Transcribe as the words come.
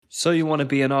So You Want to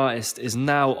Be an Artist is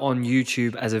now on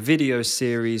YouTube as a video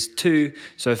series too.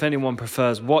 So if anyone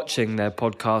prefers watching their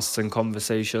podcasts and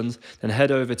conversations, then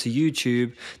head over to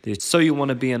YouTube, the So You Want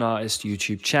to Be an Artist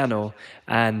YouTube channel,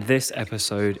 and this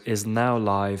episode is now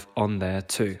live on there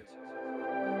too.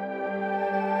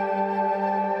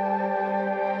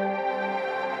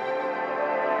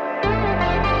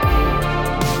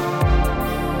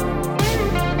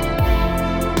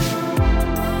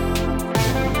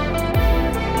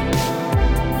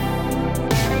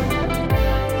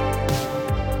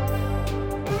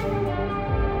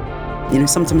 You know,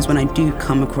 sometimes when I do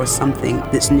come across something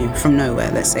that's new from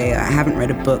nowhere, let's say I haven't read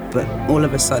a book, but all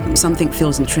of a sudden something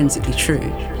feels intrinsically true.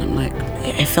 And I'm like,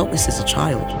 I felt this as a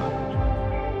child.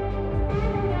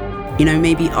 You know,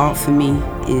 maybe art for me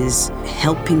is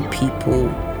helping people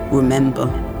remember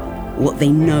what they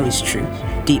know is true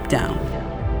deep down.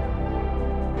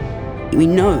 We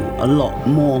know a lot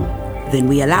more than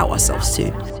we allow ourselves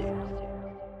to.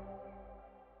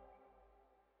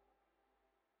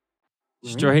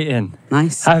 Straight in.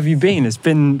 Nice. How have you been? It's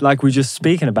been, like we were just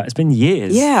speaking about, it's been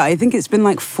years. Yeah, I think it's been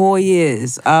like 4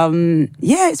 years.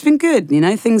 Yeah, it's been good. You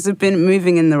know, things have been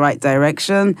moving in the right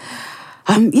direction.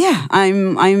 Yeah,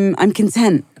 I'm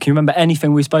content. Can you remember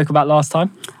anything we spoke about last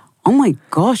time? Oh my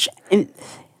gosh.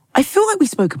 I feel like we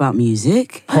spoke about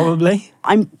music. Probably.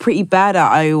 I'm pretty bad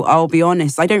at it, I'll be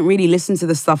honest. I don't really listen to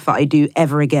the stuff that I do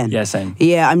ever again. Yeah, same.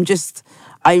 Yeah,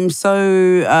 I'm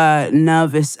so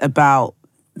nervous about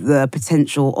the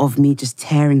potential of me just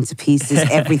tearing to pieces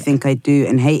everything I do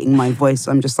and hating my voice.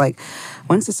 So I'm just like,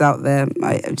 once it's out there,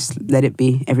 I just let it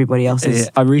be everybody else's.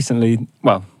 I recently,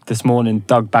 this morning,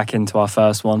 dug back into our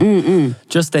first one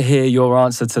just to hear your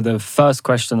answer to the first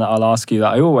question that I'll ask you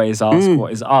that I always ask,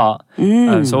 what is art?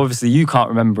 So obviously you can't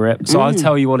remember it, so I'll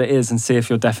tell you what it is and see if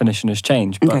your definition has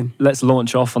changed. But let's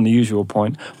launch off on the usual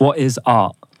point. What is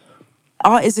art?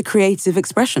 Art is a creative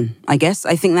expression, I guess.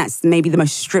 I think that's maybe the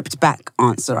most stripped back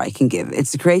answer I can give.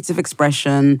 It's a creative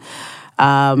expression.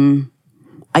 I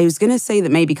was going to say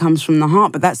that maybe comes from the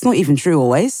heart, but that's not even true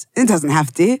always. It doesn't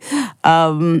have to.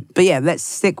 But yeah, let's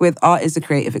stick with art is a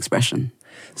creative expression.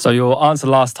 So your answer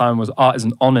last time was art is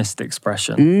an honest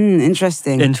expression.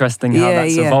 Interesting. Interesting how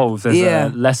that's evolved.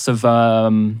 There's less of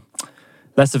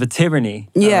a tyranny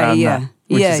around that,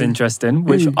 which is interesting,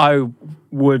 which I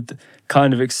would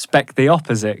kind of expect the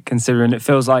opposite, considering it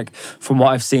feels like, from what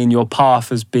I've seen, your path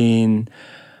has been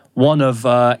one of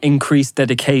increased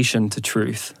dedication to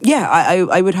truth. Yeah,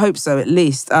 I would hope so, at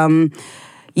least.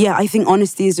 Yeah, I think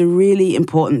honesty is a really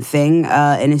important thing,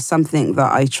 and it's something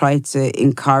that I try to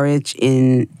encourage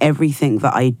in everything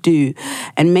that I do.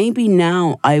 And maybe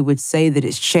now I would say that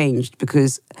it's changed,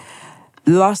 because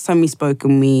the last time we spoke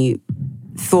and we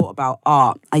thought about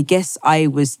art, I guess I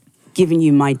was giving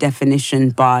you my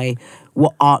definition by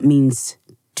what art means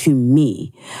to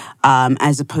me,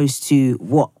 as opposed to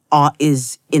what art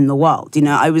is in the world. You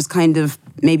know, I was kind of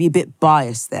maybe a bit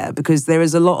biased there, because there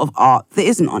is a lot of art that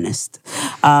isn't honest,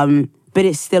 but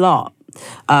it's still art.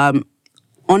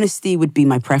 Honesty would be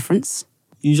my preference.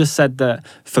 You just said that,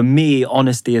 for me,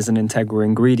 honesty is an integral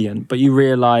ingredient, but you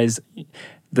realise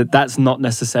that that's not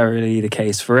necessarily the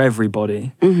case for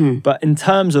everybody. But in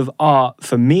terms of art,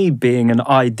 for me being an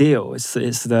ideal,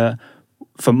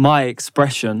 for my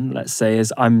expression, let's say,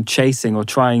 is I'm chasing or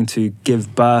trying to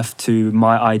give birth to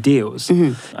my ideals.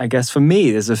 I guess for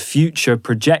me, there's a future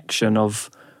projection of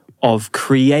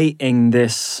creating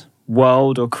this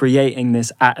world, or creating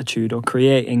this attitude, or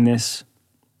creating this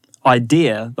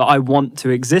idea that I want to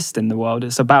exist in the world.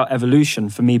 It's about evolution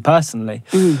for me personally.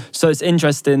 So it's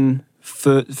interesting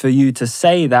for you to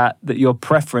say that your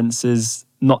preference is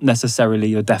not necessarily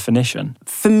your definition.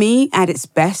 For me, at its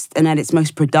best and at its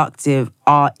most productive,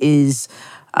 art is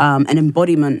an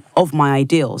embodiment of my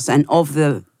ideals and of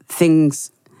the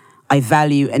things I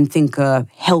value and think are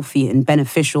healthy and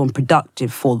beneficial and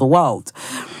productive for the world.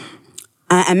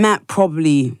 And that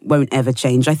probably won't ever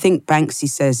change. I think Banksy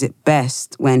says it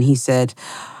best when he said,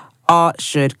 art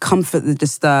should comfort the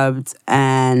disturbed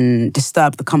and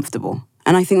disturb the comfortable.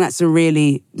 And I think that's a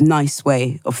really nice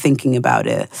way of thinking about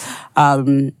it,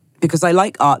 because I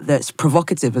like art that's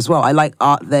provocative as well. I like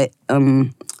art that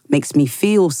makes me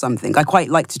feel something. I quite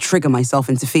like to trigger myself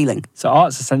into feeling. So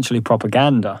art's essentially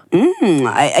propaganda.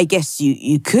 I guess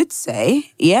you could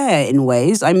say, yeah, in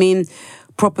ways. I mean,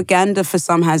 propaganda for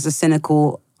some has a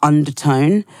cynical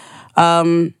undertone.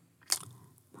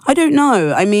 I don't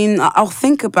know. I mean, I'll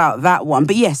think about that one.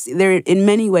 But yes, in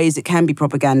many ways it can be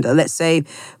propaganda. Let's say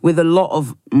with a lot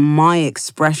of my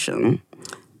expression,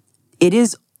 it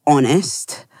is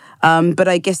honest. But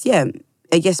I guess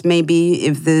maybe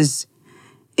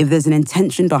if if there's an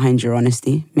intention behind your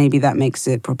honesty, maybe that makes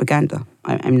it propaganda.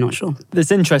 I'm not sure.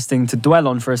 It's interesting to dwell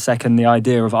on for a second the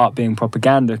idea of art being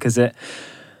propaganda, because it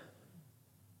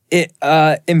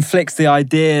inflicts the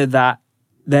idea that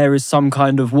there is some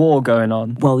kind of war going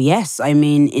on. Well, yes. I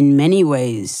mean, in many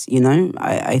ways,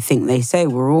 I think they say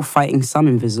we're all fighting some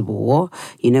invisible war,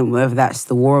 whether that's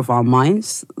the war of our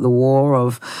minds, the war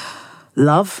of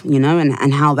love,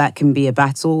 and how that can be a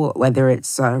battle, whether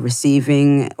it's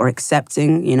receiving or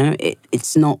accepting,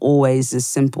 it's not always as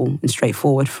simple and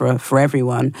straightforward for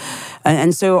everyone.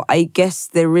 And so I guess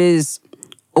there is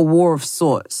a war of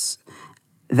sorts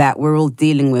that we're all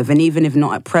dealing with. And even if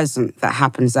not at present, that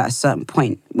happens at a certain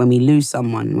point when we lose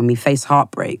someone, when we face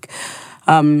heartbreak.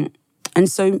 And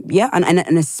so, yeah,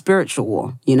 and a spiritual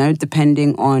war,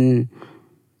 depending on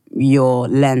your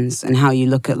lens and how you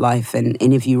look at life and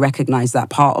if you recognize that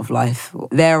part of life.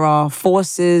 There are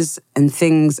forces and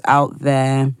things out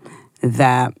there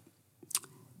that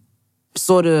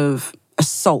sort of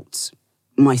assault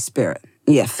my spirit.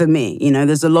 Yeah, for me,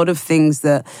 there's a lot of things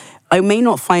that I may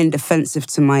not find offensive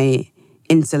to my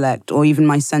intellect or even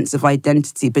my sense of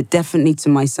identity, but definitely to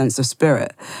my sense of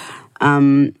spirit.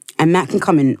 And that can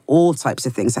come in all types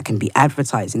of things. That can be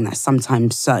advertising, that's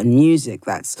sometimes certain music,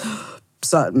 that's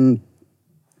certain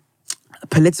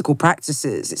political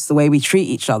practices, it's the way we treat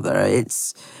each other.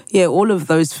 It's, all of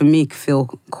those for me feel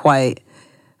quite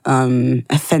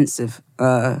offensive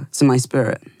to my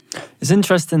spirit. It's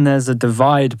interesting there's a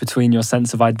divide between your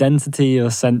sense of identity,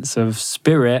 your sense of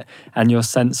spirit, and your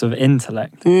sense of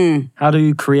intellect. How do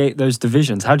you create those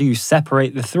divisions? How do you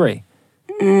separate the three?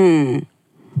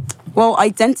 Well,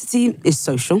 identity is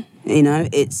social,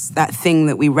 it's that thing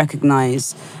that we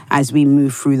recognize as we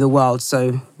move through the world.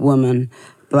 So woman,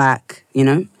 black,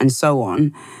 and so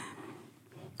on.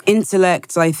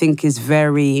 Intellect, I think, is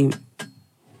very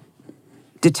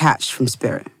detached from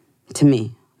spirit, to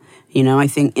me. I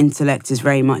think intellect is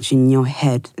very much in your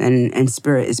head and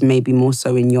spirit is maybe more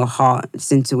so in your heart.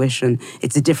 It's intuition.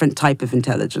 It's a different type of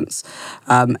intelligence,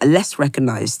 a less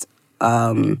recognized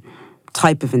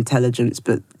type of intelligence,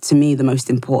 but to me, the most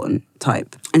important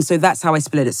type. And so that's how I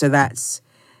split it. So that's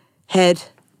head,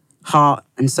 heart,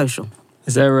 and social.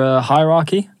 Is there a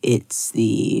hierarchy? It's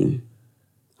the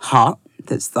heart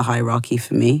that's the hierarchy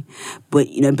for me. But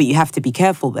you have to be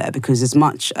careful there, because as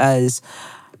much as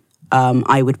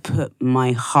I would put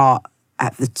my heart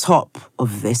at the top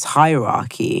of this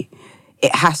hierarchy,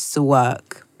 it has to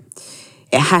work.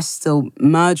 It has to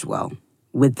merge well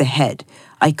with the head.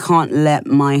 I can't let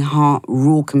my heart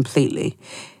rule completely.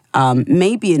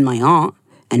 Maybe in my art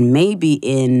and maybe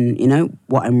in,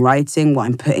 what I'm writing, what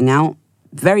I'm putting out,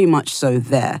 very much so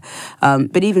there.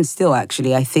 But even still,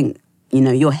 actually, I think,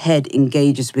 your head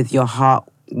engages with your heart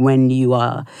when you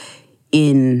are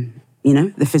in,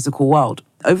 the physical world.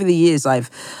 Over the years, I've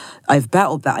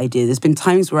battled that idea. There's been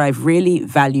times where I've really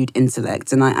valued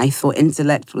intellect, and I thought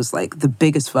intellect was like the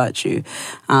biggest virtue,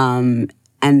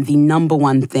 and the number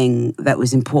one thing that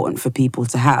was important for people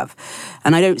to have.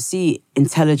 And I don't see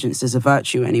intelligence as a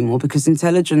virtue anymore, because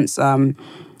intelligence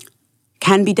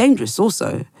can be dangerous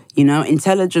also.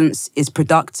 Intelligence is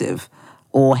productive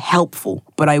or helpful,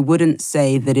 but I wouldn't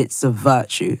say that it's a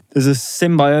virtue. There's a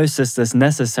symbiosis that's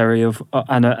necessary of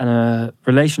and a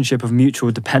relationship of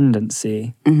mutual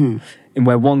dependency in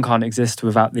where one can't exist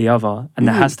without the other, and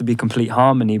there has to be complete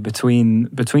harmony between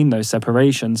those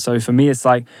separations. So for me, it's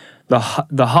like the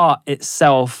heart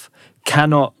itself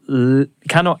cannot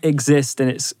exist in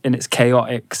its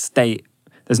chaotic state.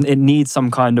 It needs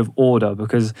some kind of order,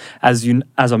 because as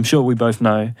I'm sure we both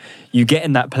know, you get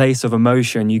in that place of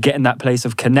emotion, you get in that place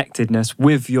of connectedness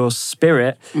with your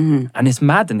spirit, and it's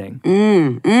maddening.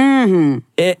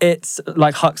 It's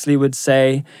like Huxley would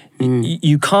say,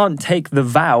 you can't take the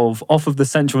valve off of the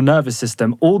central nervous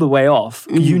system all the way off.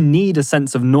 You need a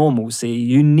sense of normalcy.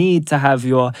 You need to have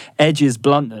your edges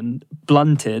blunted,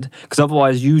 because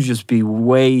otherwise you just be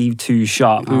way too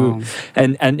sharp.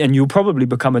 And you'll probably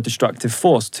become a destructive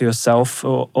force to yourself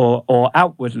or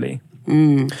outwardly.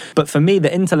 But for me,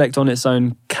 the intellect on its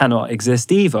own cannot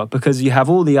exist either, because you have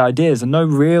all the ideas and no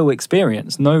real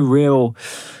experience, no real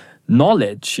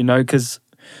knowledge, because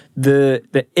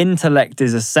the intellect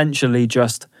is essentially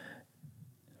just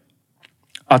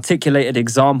articulated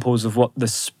examples of what the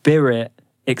spirit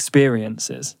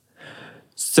experiences.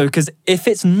 So, because if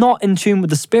it's not in tune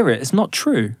with the spirit, it's not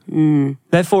true.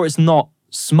 Therefore, it's not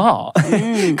smart,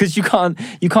 because you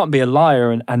can't be a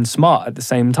liar and smart at the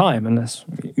same time, and that's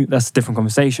a different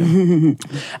conversation.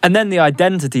 And then the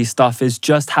identity stuff is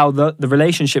just how the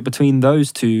relationship between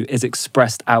those two is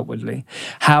expressed outwardly,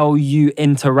 how you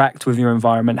interact with your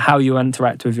environment, how you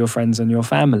interact with your friends and your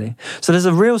family. So there's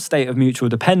a real state of mutual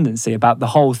dependency about the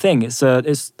whole thing. It's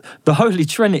the Holy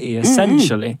Trinity,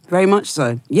 essentially. Very much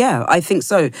so. Yeah, I think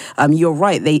so. You're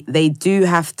right. They do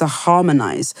have to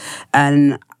harmonize.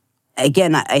 And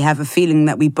again, I have a feeling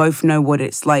that we both know what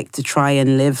it's like to try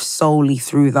and live solely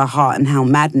through the heart and how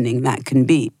maddening that can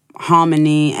be.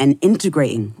 Harmony and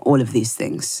integrating all of these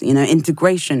things.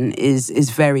 Integration is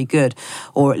very good,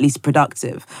 or at least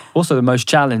productive. Also the most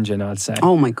challenging, I'd say.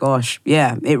 Oh my gosh.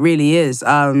 Yeah, it really is.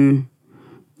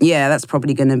 Yeah, that's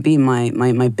probably going to be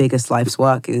my biggest life's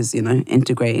work is,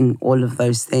 integrating all of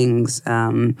those things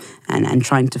and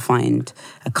trying to find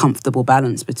a comfortable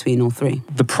balance between all three.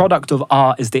 The product of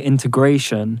art is the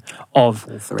integration of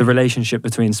the relationship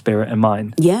between spirit and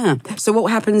mind. Yeah. So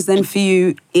what happens then for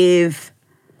you if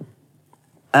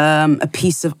a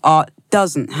piece of art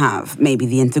doesn't have maybe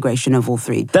the integration of all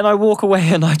three? Then I walk away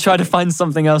and I try to find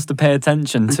something else to pay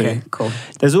attention to. Okay, cool.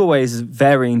 There's always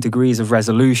varying degrees of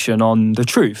resolution on the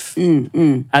truth.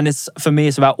 And for me,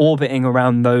 it's about orbiting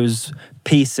around those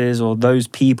pieces or those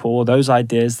people or those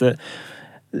ideas that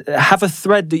have a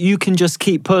thread that you can just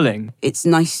keep pulling. It's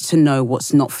nice to know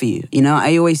what's not for you.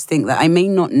 I always think that I may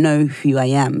not know who I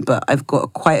am, but I've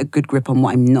got quite a good grip on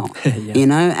what I'm not,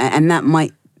 and that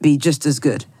might be just as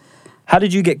good. How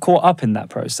did you get caught up in that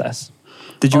process?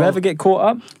 Did you ever get caught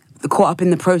up? Caught up in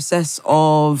the process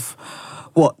of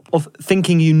what? Of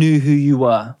thinking you knew who you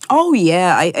were. Oh,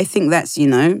 yeah. I think that's,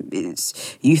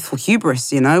 it's youthful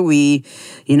hubris, we, we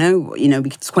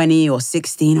 20 or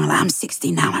 16, or like, I'm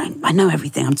 16 now, I know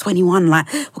everything. I'm 21, like,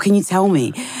 what can you tell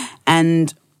me?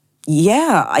 And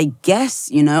yeah, I guess,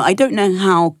 I don't know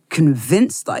how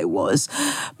convinced I was,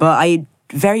 but I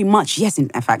very much, yes, in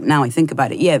fact, now I think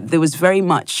about it, yeah, there was very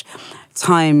much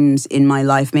times in my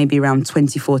life, maybe around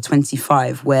 24,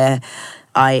 25, where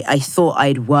I thought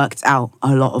I'd worked out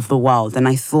a lot of the world, and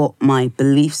I thought my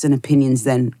beliefs and opinions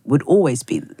then would always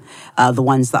be the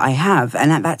ones that I have.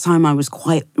 And at that time, I was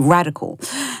quite radical.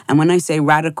 And when I say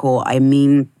radical, I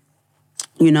mean,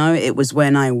 it was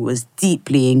when I was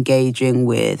deeply engaging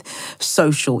with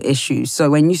social issues. So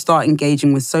when you start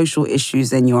engaging with social issues,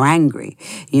 then you're angry,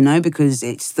 because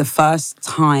it's the first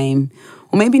time,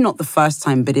 or maybe not the first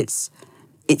time, but it's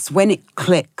when it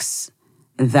clicks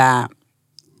that,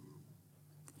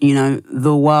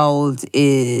 the world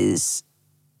is,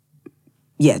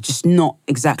 just not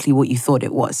exactly what you thought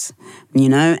it was,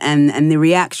 and the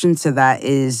reaction to that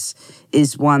is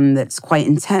one that's quite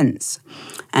intense.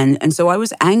 And so I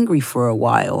was angry for a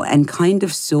while and kind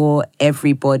of saw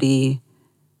everybody,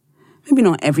 maybe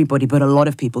not everybody, but a lot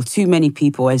of people, too many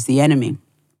people, as the enemy.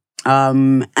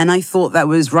 And I thought that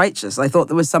was righteous. I thought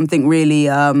there was something really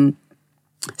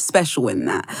special in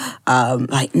that.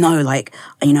 I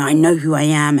know who I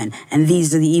am, and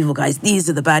these are the evil guys, these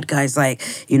are the bad guys,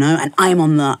 and I'm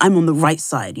on the right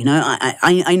side,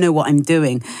 I know what I'm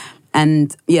doing.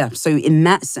 And yeah, so in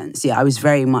that sense, I was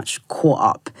very much caught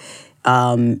up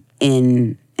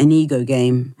in an ego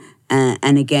game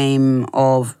and a game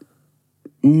of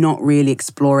not really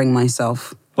exploring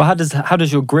myself. Well, how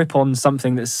does your grip on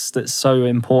something that's so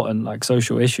important, like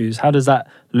social issues, how does that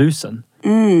loosen?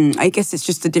 I guess it's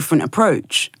just a different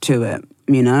approach to it.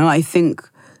 I think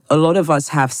a lot of us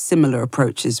have similar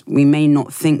approaches. We may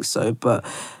not think so, but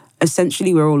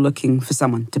essentially we're all looking for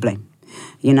someone to blame.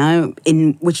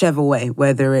 In whichever way,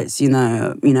 whether it's,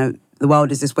 the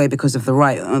world is this way because of the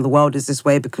right, or the world is this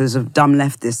way because of dumb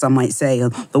leftists, some might say, or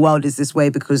the world is this way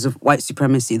because of white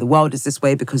supremacy, the world is this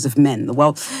way because of men,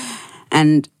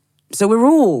 and so we're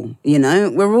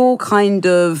all kind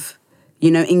of,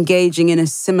 engaging in a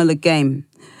similar game,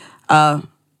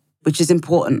 which is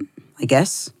important, I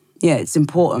guess. Yeah, it's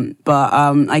important, but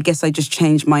I guess I just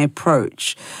changed my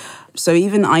approach. So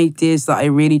even ideas that I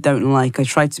really don't like, I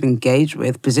try to engage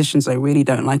with. Positions I really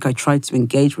don't like, I try to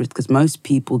engage with, because most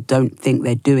people don't think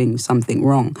they're doing something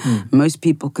wrong. Most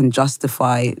people can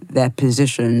justify their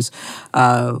positions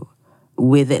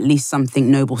with at least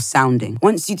something noble sounding.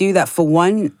 Once you do that, for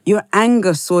one, your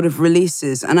anger sort of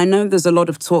releases. And I know there's a lot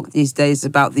of talk these days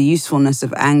about the usefulness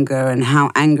of anger and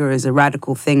how anger is a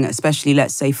radical thing, especially,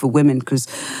 let's say, for women, because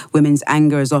women's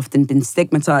anger has often been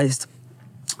stigmatized.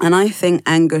 And I think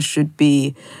anger should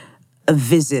be a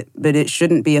visit, but it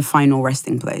shouldn't be a final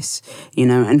resting place,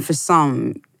 And for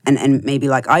some, and maybe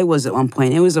like I was at one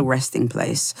point, it was a resting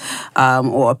place,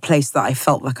 or a place that I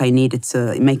felt like I needed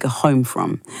to make a home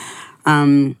from.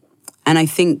 And I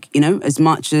think, as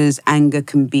much as anger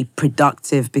can be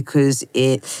productive because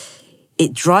it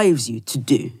drives you to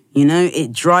do,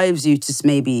 it drives you to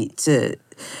maybe to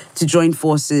join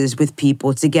forces with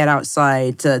people, to get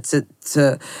outside,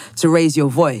 to raise your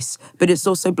voice. But it's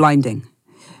also blinding,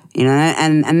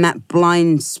 and that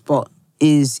blind spot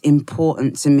is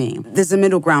important to me. There's a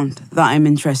middle ground that I'm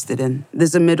interested in.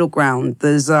 There's a middle ground.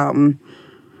 There's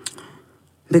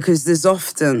because there's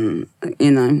often,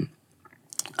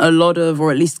 a lot of,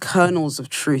 or at least kernels of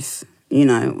truth,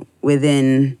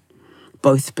 within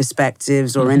both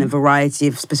perspectives or in a variety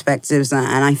of perspectives.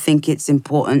 And I think it's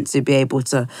important to be able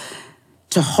to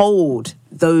hold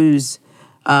those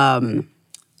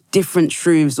different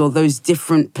truths or those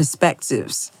different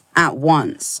perspectives at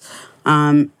once,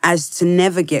 as to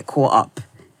never get caught up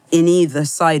in either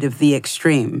side of the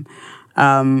extreme.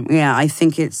 I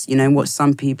think it's, what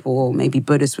some people, maybe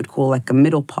Buddhists, would call like a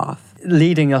middle path.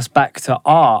 Leading us back to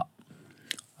art,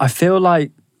 I feel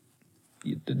like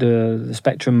the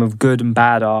spectrum of good and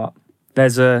bad art,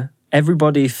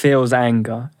 everybody feels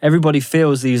anger. Everybody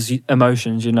feels these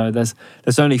emotions,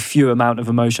 There's only few amount of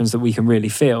emotions that we can really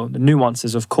feel. The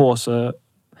nuances, of course, are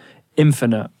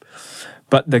infinite,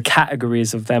 but the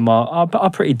categories of them are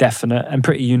pretty definite and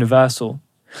pretty universal.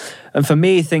 And for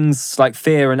me, things like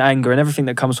fear and anger and everything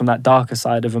that comes from that darker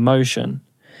side of emotion,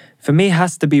 for me,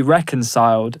 has to be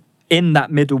reconciled in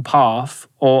that middle path,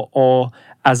 or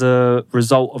as a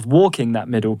result of walking that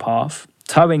middle path,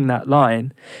 towing that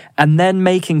line, and then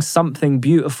making something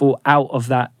beautiful out of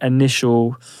that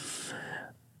initial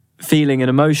feeling and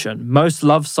emotion. Most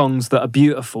love songs that are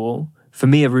beautiful, for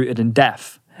me, are rooted in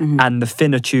death. And the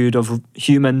finitude of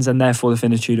humans, and therefore the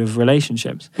finitude of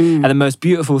relationships. And the most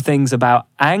beautiful things about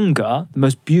anger, the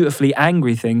most beautifully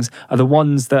angry things, are the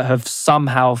ones that have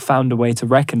somehow found a way to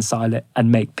reconcile it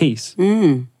and make peace.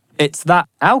 It's that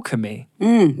alchemy,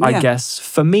 I guess,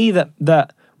 for me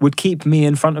that would keep me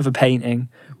in front of a painting,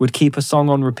 would keep a song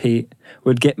on repeat,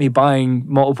 would get me buying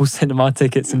multiple cinema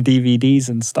tickets and DVDs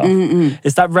and stuff.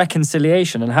 It's that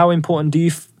reconciliation. And how important do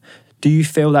you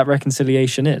feel that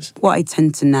reconciliation is? What I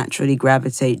tend to naturally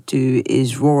gravitate to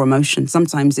is raw emotion.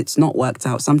 Sometimes it's not worked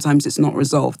out. Sometimes it's not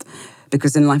resolved.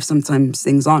 Because in life, sometimes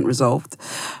things aren't resolved.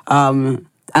 And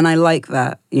I like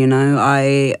that,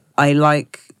 I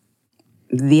like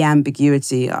the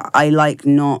ambiguity. I like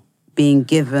not being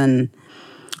given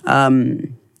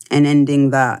an ending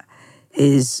that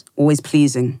is always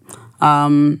pleasing.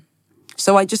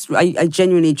 So I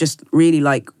genuinely just really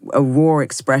like a raw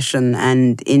expression,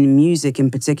 and in music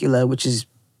in particular, which is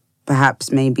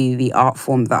perhaps maybe the art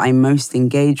form that I most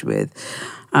engage with.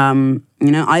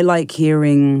 I like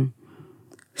hearing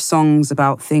songs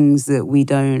about things that we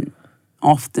don't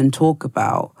often talk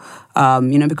about,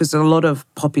 because a lot of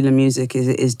popular music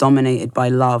is dominated by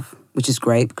love, which is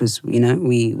great because, we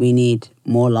need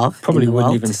more love. Probably in the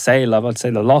wouldn't world. even say love, I'd say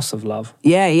the loss of love.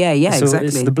 Yeah, So exactly.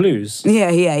 it's the blues. Yeah,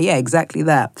 exactly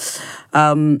that.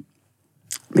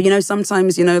 But,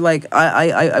 sometimes, like,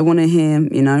 I want to hear,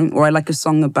 or I like a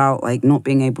song about, like, not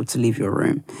being able to leave your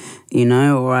room,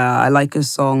 or I like a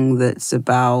song that's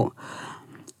about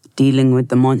dealing with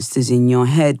the monsters in your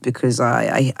head, because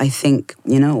I think,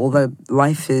 although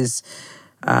life is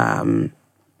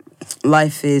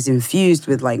infused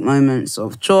with like moments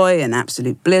of joy and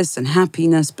absolute bliss and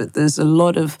happiness, but there's a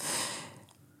lot of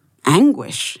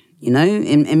anguish,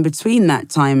 in between that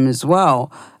time as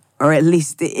well, or at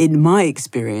least in my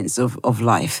experience of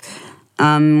life.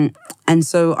 And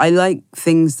so I like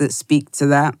things that speak to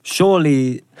that.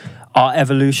 Surely our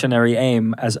evolutionary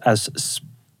aim as a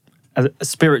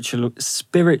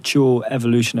spiritual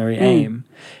evolutionary aim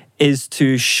is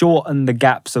to shorten the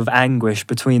gaps of anguish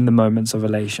between the moments of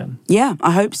elation. Yeah,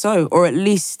 I hope so. Or at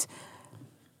least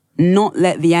not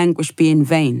let the anguish be in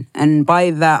vain. And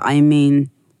by that, I mean,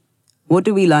 what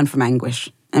do we learn from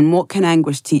anguish? And what can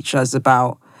anguish teach us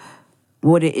about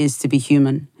what it is to be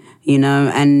human,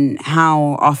 and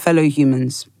how our fellow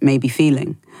humans may be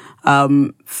feeling?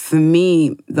 For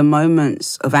me, the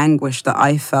moments of anguish that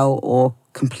I felt, or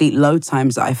complete low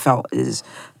times that I felt, is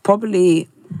probably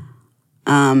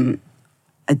a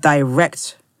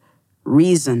direct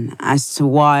reason as to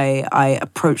why I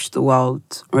approach the world,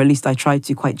 or at least I try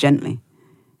to, quite gently.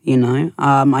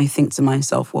 I think to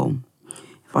myself, well,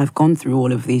 if I've gone through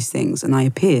all of these things and I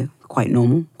appear quite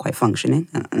normal, quite functioning,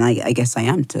 and I guess I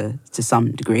am to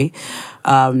some degree,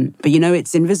 but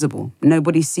it's invisible.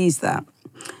 Nobody sees that.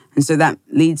 And so that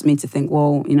leads me to think,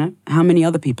 well, how many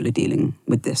other people are dealing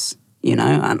with this? And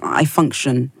I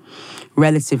function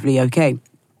relatively okay.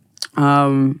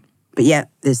 But yeah,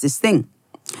 there's this thing.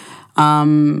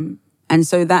 And And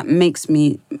so that makes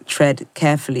me tread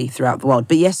carefully throughout the world.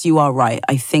 But yes, you are right.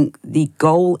 I think the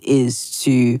goal is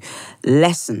to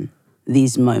lessen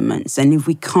these moments. And if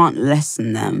we can't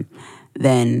lessen them,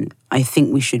 then I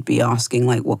think we should be asking,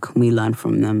 like, what can we learn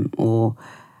from them? Or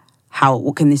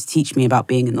what can this teach me about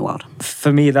being in the world?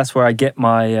 For me, that's where I get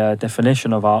my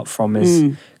definition of art from,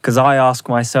 is because I ask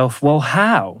myself, well,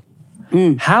 how?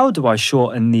 How do I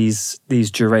shorten these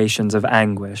durations of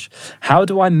anguish? How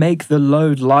do I make the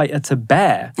load lighter to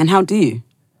bear? And how do you?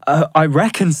 I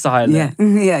reconcile it.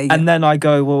 Yeah. And then I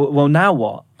go, well, now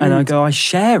what? And I go, I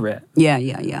share it.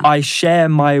 Yeah. I share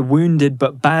my wounded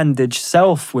but bandaged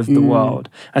self with the world.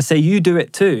 I say, you do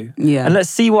it too. Yeah. And let's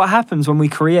see what happens when we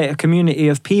create a community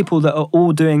of people that are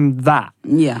all doing that.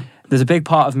 Yeah. There's a big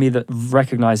part of me that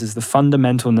recognizes the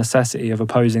fundamental necessity of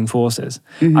opposing forces.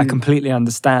 I completely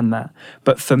understand that.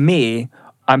 But for me,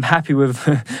 I'm happy with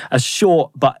a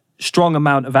short but strong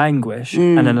amount of anguish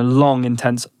and then a long,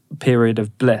 intense period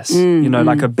of bliss.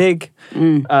 Like a big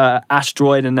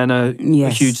asteroid and then a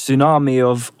huge tsunami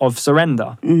of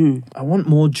surrender. I want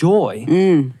more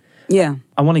joy. Yeah.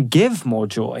 I want to give more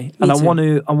joy, and I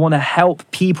want to help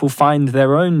people find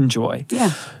their own joy.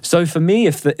 Yeah. So for me,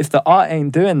 if the art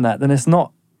ain't doing that, then it's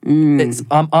not. It's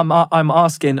I'm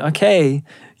asking. Okay,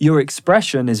 your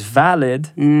expression is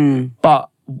valid, but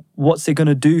what's it going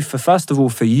to do for, first of all,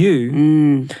 for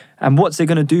you, and what's it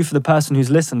going to do for the person who's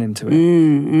listening to it?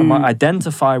 I might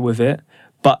identify with it.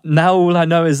 But now all I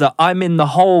know is that I'm in the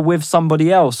hole with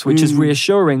somebody else, which is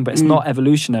reassuring, but it's not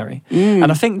evolutionary.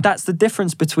 And I think that's the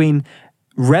difference between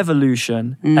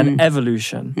revolution and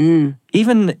evolution.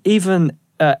 Even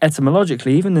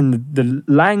etymologically, even in the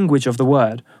language of the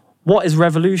word, what is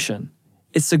revolution?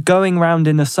 It's a going round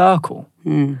in a circle.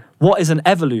 What is an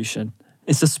evolution?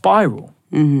 It's a spiral.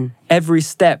 Every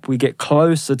step we get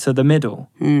closer to the middle.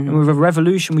 And with a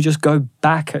revolution, we just go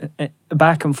back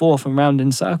and forth and round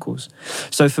in circles.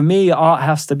 So for me, art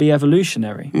has to be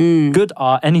evolutionary. Good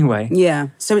art anyway. Yeah.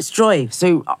 So it's joy.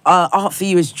 So art for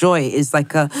you is joy.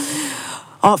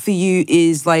 Art for you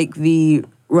is like the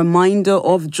reminder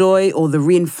of joy or the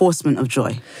reinforcement of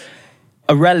joy?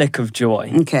 A relic of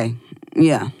joy. Okay.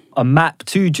 Yeah. A map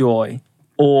to joy.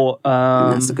 Or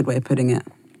that's a good way of putting it.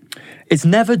 It's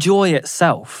never joy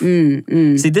itself. See,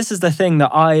 this is the thing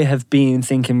that I have been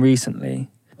thinking recently.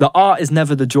 The art is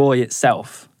never the joy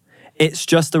itself. It's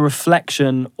just a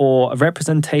reflection or a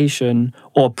representation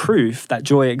or proof that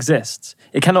joy exists.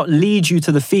 It cannot lead you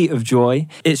to the feet of joy.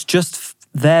 It's just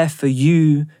there for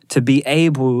you to be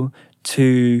able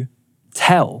to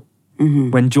tell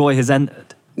when joy has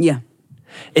entered. Yeah.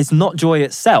 It's not joy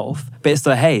itself, but it's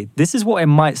the, hey, this is what it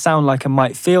might sound like and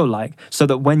might feel like, so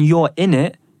that when you're in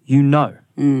it, you know.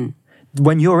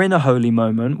 When you're in a holy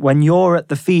moment, when you're at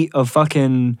the feet of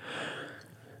fucking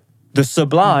the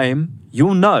sublime,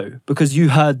 you'll know because you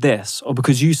heard this or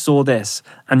because you saw this,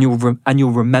 and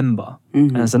you'll remember.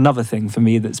 And there's another thing for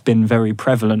me that's been very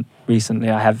prevalent recently.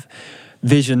 I have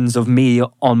visions of me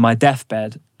on my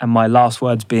deathbed and my last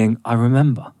words being, I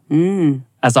remember.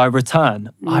 As I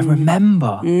return, I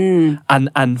remember.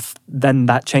 And then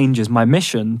that changes my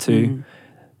mission to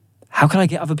how can I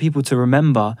get other people to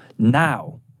remember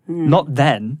now? Not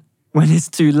then, when it's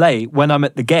too late, when I'm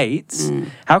at the gates.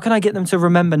 How can I get them to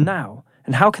remember now?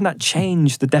 And how can that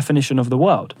change the definition of the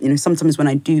world? You know, sometimes when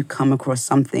I do come across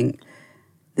something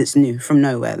that's new from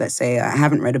nowhere, let's say I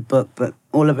haven't read a book, but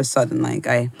all of a sudden, like,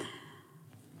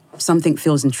 something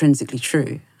feels intrinsically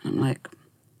true. I'm like,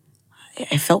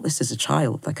 I felt this as a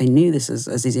child. Like, I knew this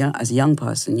as a young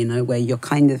person, you know, where you're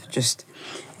kind of just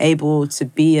able to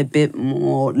be a bit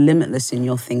more limitless in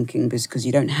your thinking because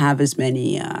you don't have as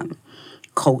many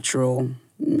cultural,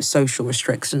 social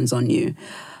restrictions on you.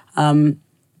 And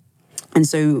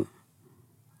so,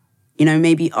 you know,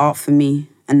 maybe art for me,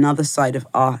 another side of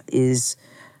art is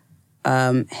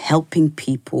helping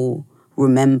people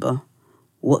remember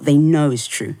what they know is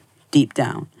true deep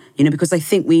down. You know, because I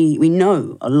think we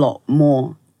know a lot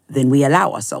more than we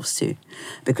allow ourselves to,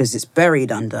 because it's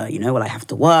buried under, you know, well, I have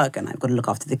to work and I've got to look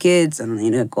after the kids and,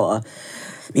 you know, got to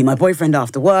meet my boyfriend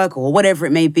after work or whatever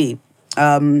it may be.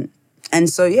 And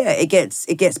so, yeah, it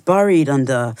gets buried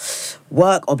under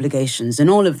work obligations and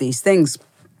all of these things.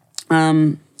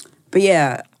 But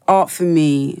yeah, art for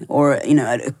me, or, you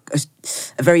know,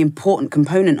 a very important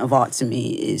component of art to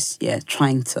me is, yeah,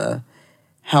 trying to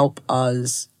help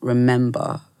us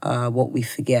remember what we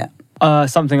forget.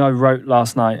 Something I wrote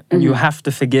last night, and you have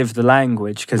to forgive the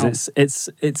language because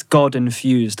it's God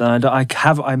infused, and I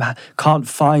can't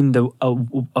find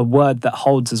a word that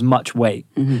holds as much weight.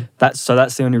 That's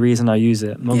the only reason I use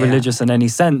it. I'm not religious in any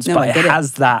sense, but it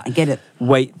has that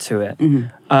weight to it.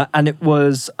 And it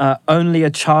was only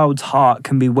a child's heart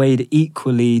can be weighed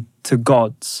equally to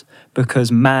God's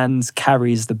because man's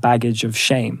carries the baggage of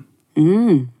shame.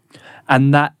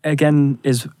 And that again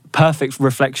is perfect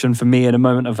reflection for me in a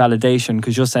moment of validation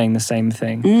because you're saying the same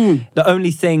thing. The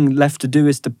only thing left to do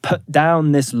is to put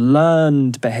down this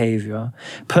learned behavior,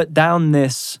 put down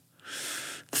this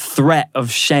threat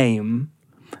of shame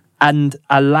and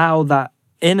allow that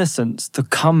innocence to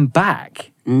come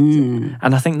back. And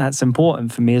I think that's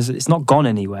important for me is it's not gone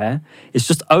anywhere. It's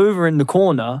just over in the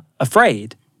corner,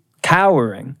 afraid,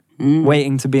 cowering,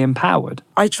 waiting to be empowered.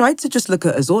 I tried to just look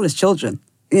at us all as children.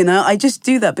 I just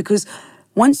do that because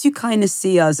once you kind of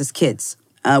see us as kids,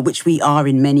 which we are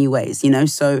in many ways,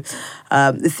 so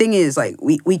the thing is, like,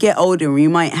 we get older and we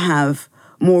might have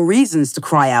more reasons to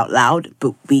cry out loud,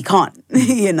 but we can't,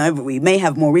 but we may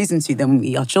have more reason to than when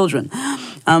we are children.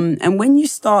 And when you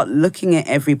start looking at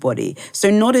everybody, so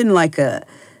not in like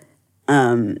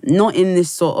not in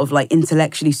this sort of like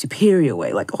intellectually superior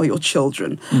way, like, oh, you're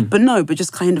children, but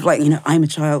just kind of like, I'm a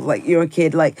child, like you're a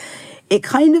kid, like it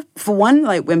kind of, for one,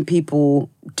 like when people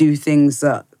do things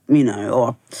that,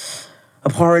 or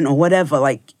abhorrent or whatever,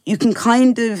 like you can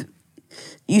kind of,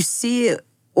 you see it,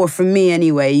 or for me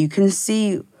anyway, you can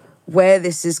see where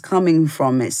this is coming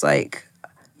from. It's like,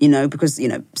 because,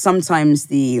 sometimes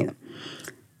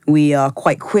we are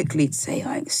quite quickly to say,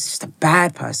 like, this is just a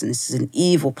bad person, this is an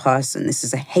evil person, this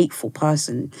is a hateful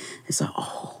person. It's like,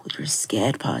 oh, you're a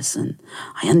scared person.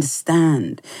 I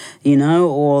understand,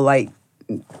 or like,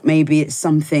 maybe it's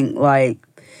something like,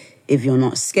 if you're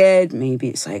not scared, maybe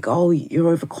it's like, oh,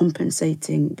 you're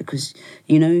overcompensating because,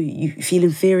 you feel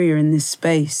inferior in this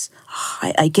space.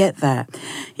 I get that,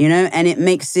 and it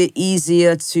makes it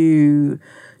easier to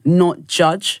not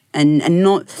judge and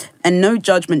no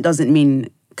judgment doesn't mean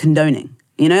condoning.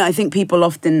 I think people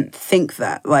often think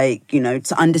that, like,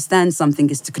 to understand something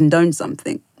is to condone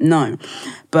something. No.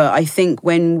 But I think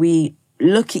when we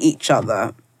look at each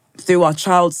other through our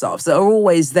child selves that are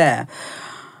always there,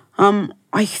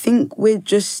 I think we're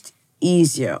just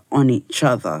easier on each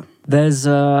other. There's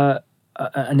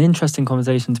an interesting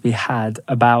conversation to be had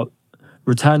about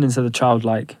returning to the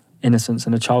childlike innocence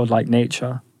and a childlike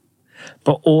nature,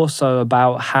 but also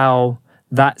about how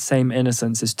that same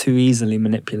innocence is too easily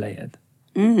manipulated.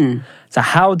 So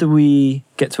how do we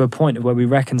get to a point where we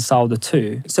reconcile the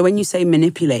two? So when you say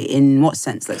manipulate, in what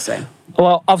sense, let's say?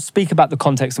 Well, I'll speak about the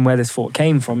context and where this thought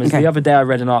came from. The other day I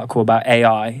read an article about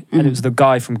AI, and it was the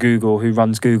guy from Google who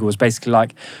runs Google was basically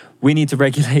like, we need to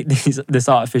regulate this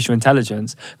artificial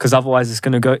intelligence because otherwise it's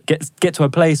going to get to a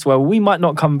place where we might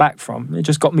not come back from. It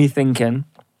just got me thinking,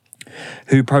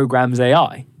 who programs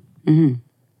AI?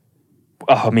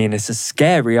 Oh, I mean, it's a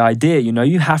scary idea,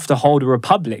 You have to hold a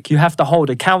republic. You have to hold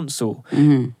a council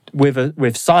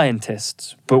with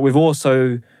scientists, but with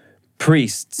also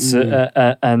priests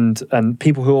and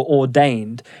people who are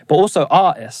ordained, but also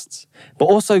artists, but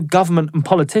also government and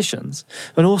politicians,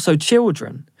 and also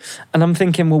children. And I'm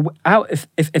thinking, well,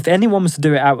 if anyone was to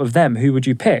do it out of them, who would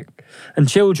you pick? And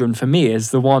children, for me,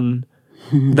 is the one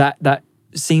that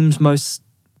seems most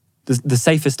the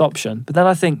safest option. But then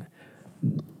I think,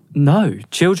 no,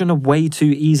 children are way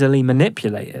too easily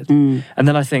manipulated. And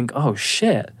then I think, oh,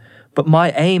 shit. But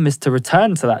my aim is to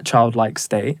return to that childlike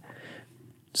state,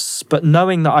 but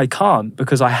knowing that I can't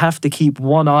because I have to keep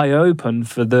one eye open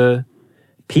for the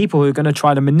people who are going to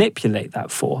try to manipulate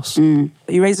that force. You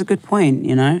raise a good point,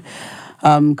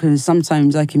 because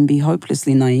sometimes I can be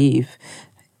hopelessly naive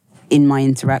in my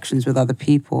interactions with other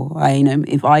people.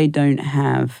 If I don't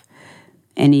have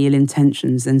any ill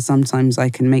intentions, then sometimes I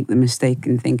can make the mistake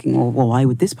in thinking, well, why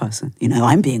would this person?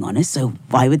 I'm being honest, so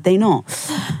why would they not?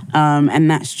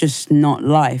 And that's just not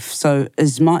life. So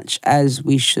as much as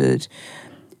we should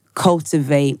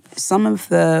cultivate some of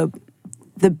the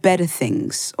better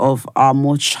things of our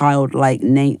more childlike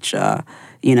nature,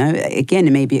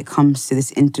 again, maybe it comes to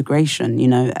this integration,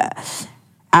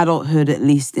 adulthood, at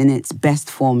least in its best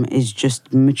form, is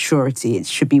just maturity. It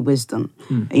should be wisdom,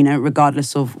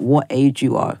 regardless of what age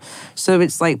you are. So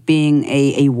it's like being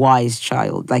a wise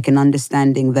child, like an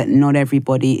understanding that not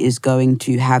everybody is going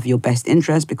to have your best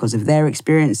interest because of their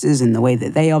experiences and the way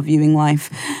that they are viewing life.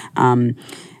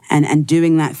 And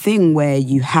doing that thing where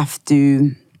you have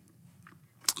to,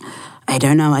 I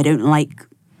don't like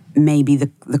maybe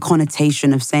the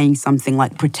connotation of saying something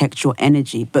like protect your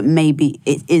energy, but maybe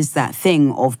it is that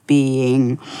thing of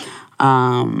being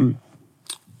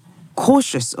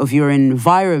cautious of your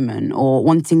environment or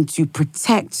wanting to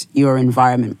protect your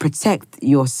environment, protect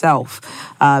yourself,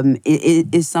 it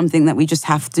is something that we just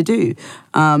have to do.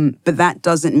 But that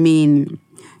doesn't mean,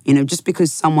 just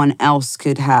because someone else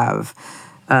could have,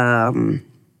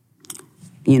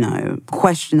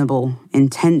 questionable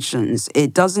intentions,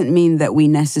 it doesn't mean that we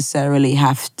necessarily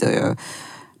have to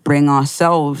bring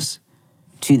ourselves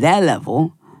to their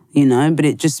level, but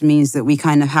it just means that we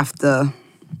kind of have to,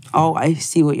 oh, I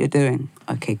see what you're doing.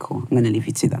 Okay, cool. I'm going to leave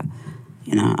you to that.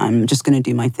 I'm just going to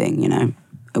do my thing,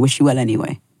 I wish you well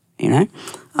anyway,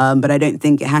 But I don't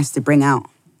think it has to bring out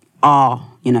our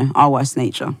worst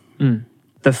nature.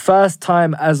 The first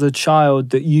time as a child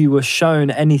that you were shown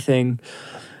anything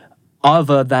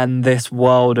other than this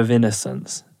world of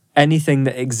innocence, anything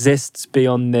that exists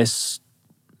beyond this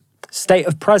state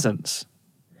of presence.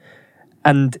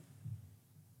 And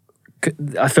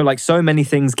I feel like so many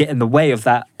things get in the way of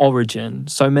that origin.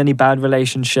 So many bad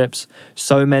relationships,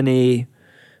 so many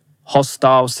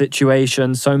hostile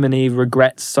situations, so many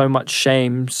regrets, so much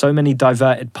shame, so many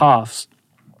diverted paths.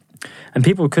 And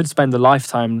people could spend a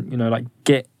lifetime,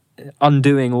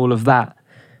 undoing all of that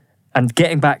and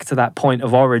getting back to that point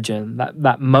of origin,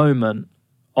 that moment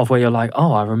of where you're like,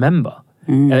 oh, I remember.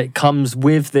 And it comes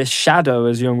with this shadow,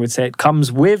 as Jung would say. It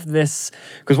comes with this,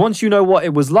 because once you know what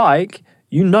it was like,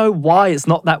 you know why it's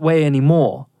not that way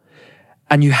anymore.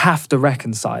 And you have to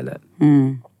reconcile it.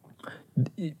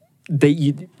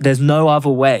 There's no other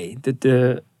way.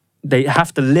 They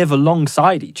have to live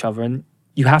alongside each other, and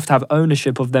you have to have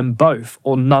ownership of them both,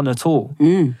 or none at all.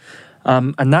 And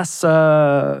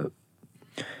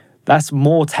that's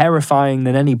more terrifying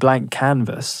than any blank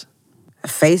canvas.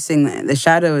 Facing the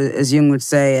shadow, as Jung would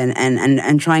say,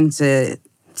 and trying to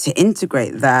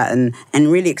integrate that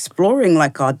and really exploring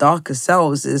our darker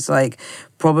selves is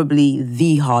probably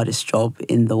the hardest job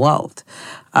in the world,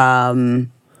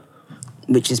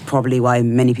 which is probably why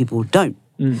many people don't.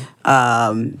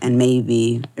 And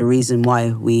maybe a reason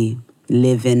why we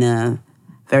live in a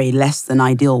very less than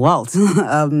ideal world.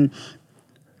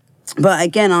 But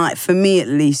again, for me at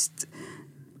least,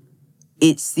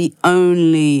 it's the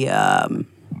only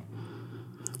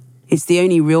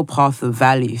real path of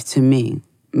value to me,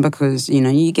 because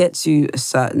you get to a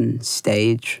certain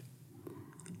stage,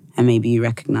 and maybe you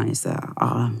recognize that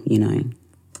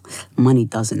money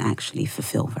doesn't actually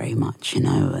fulfill very much,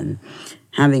 and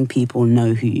having people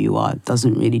know who you are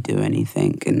doesn't really do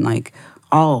anything, and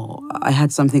oh, I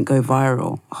had something go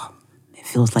viral. Oh, it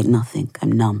feels like nothing.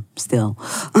 I'm numb still.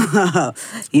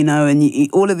 And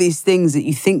all of these things that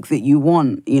you think that you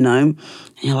want, and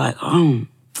you're like, oh,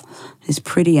 it's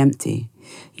pretty empty.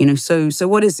 So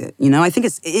what is it? I think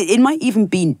it might even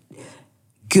be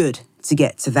good to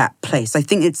get to that place. I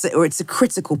think it's a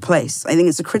critical place. I think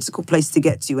it's a critical place to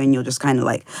get to when you're just kind of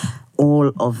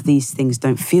all of these things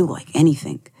don't feel like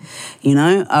anything,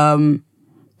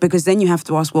 because then you have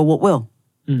to ask, well, what will?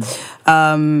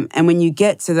 And when you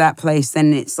get to that place,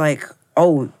 then it's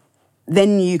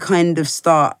then you kind of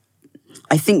start,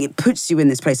 I think it puts you in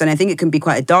this place, and I think it can be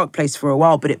quite a dark place for a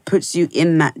while, but it puts you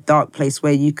in that dark place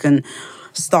where you can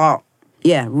start,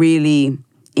 really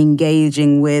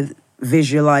engaging with,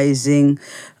 visualizing,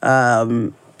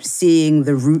 seeing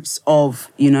the roots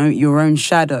of, your own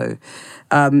shadow,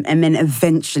 and then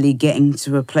eventually getting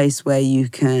to a place where you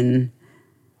can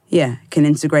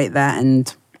integrate that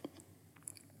and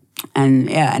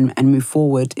move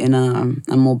forward in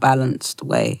a more balanced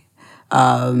way.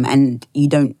 And you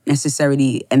don't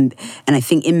necessarily, and I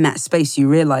think in that space you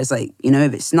realize, if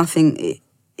it's nothing,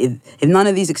 if none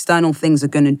of these external things are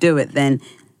going to do it, then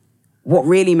what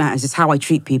really matters is how I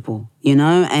treat people,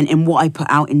 and what I put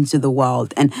out into the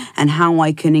world, and how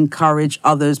I can encourage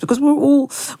others, because we're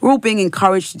all being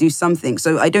encouraged to do something.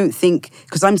 So I don't think,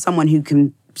 because I'm someone who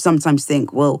can sometimes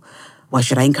think, well, why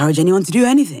should I encourage anyone to do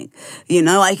anything?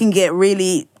 I can get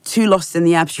really too lost in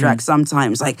the abstract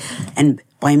sometimes. And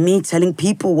by me telling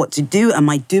people what to do, am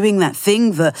I doing that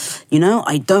thing that,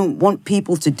 I don't want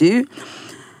people to do?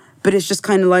 But it's just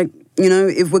kind of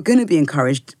if we're going to be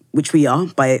encouraged, which we are,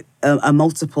 by a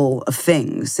multiple of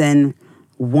things, then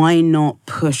why not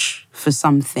push for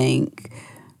something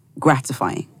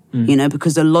gratifying?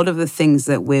 Because a lot of the things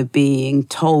that we're being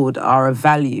told are of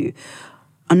value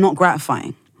are not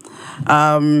gratifying.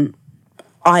 I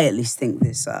at least think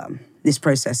this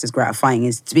process is gratifying,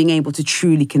 is to being able to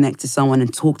truly connect to someone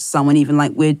and talk to someone, even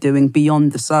like we're doing,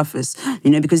 beyond the surface,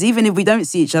 because even if we don't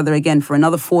see each other again for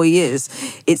another 4 years,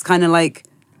 it's kind of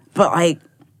but I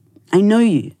know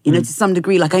you, to some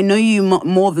degree. I know you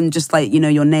more than just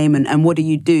your name and what do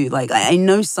you do. I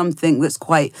know something that's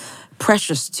quite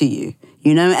precious to you,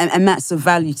 and that's of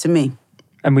value to me.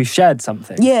 and we've shared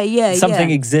something.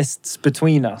 Something exists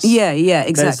between us. Yeah,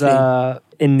 exactly. There's,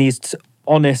 in these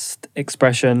honest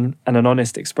expression and an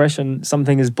honest expression,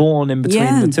 something is born in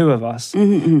between the two of us.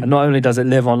 And not only does it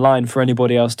live online for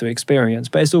anybody else to experience,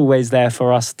 but it's always there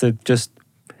for us to just,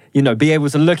 be able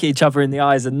to look at each other in the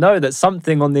eyes and know that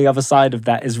something on the other side of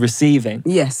that is receiving.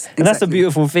 Yes, exactly. And that's a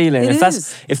beautiful feeling. It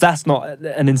is. If that's not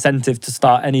an incentive to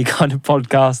start any kind of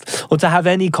podcast or to have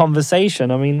any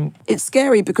conversation, I mean... It's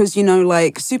scary because,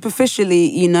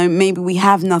 superficially, maybe we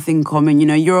have nothing in common.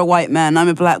 You're a white man, I'm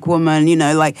a black woman,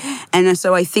 and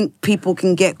so I think people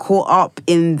can get caught up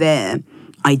in their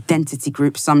identity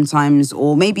groups sometimes,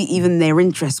 or maybe even their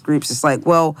interest groups. It's like,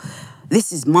 well,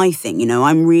 this is my thing,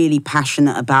 I'm really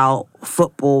passionate about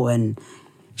football and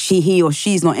he or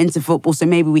she's not into football, so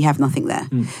maybe we have nothing there,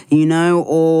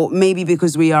 or maybe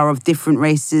because we are of different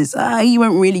races, you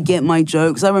won't really get my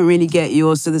jokes, I won't really get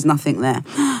yours, so there's nothing there.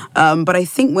 But I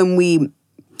think when we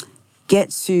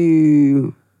get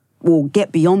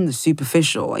beyond the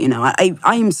superficial, I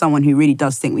am someone who really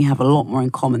does think we have a lot more in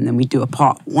common than we do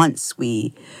apart once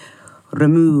we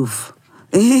remove,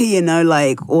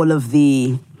 all of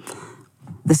the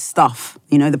stuff,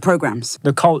 the programs.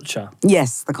 The culture.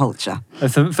 Yes, the culture.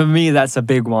 For me, that's a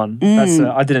big one.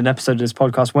 I did an episode of this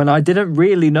podcast when I didn't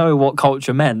really know what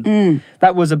culture meant.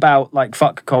 That was about,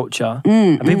 fuck culture.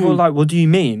 And people were like, what do you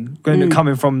mean?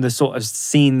 Coming from the sort of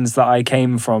scenes that I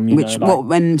came from,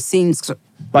 when scenes...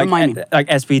 like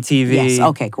SBTV. Yes,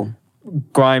 okay, cool.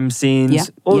 Grime scenes.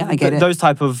 Yeah, I get it. Those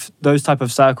type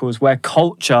of circles where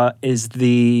culture is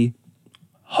the...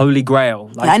 Holy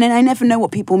Grail. And I never know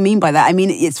what people mean by that. I mean,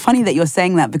 it's funny that you're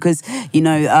saying that because,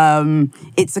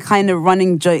 it's a kind of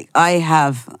running joke I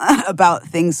have about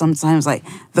things sometimes, like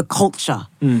the culture,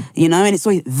 and it's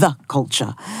always the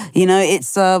culture.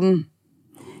 It's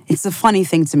a funny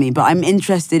thing to me, but I'm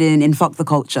interested in fuck the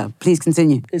culture. Please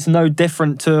continue. It's no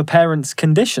different to a parent's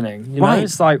conditioning. Right.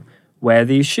 It's like, wear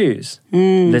these shoes,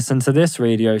 listen to this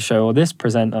radio show or this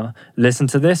presenter, listen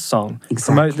to this song,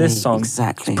 promote this song,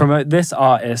 promote this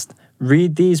artist,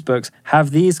 read these books, have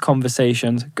these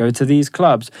conversations, go to these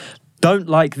clubs. Don't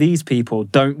like these people,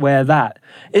 don't wear that.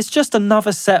 It's just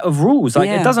another set of rules.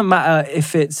 It doesn't matter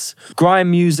if it's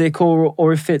grime music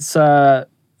or if it's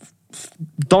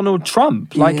Donald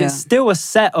Trump. It's still a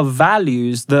set of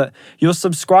values that you're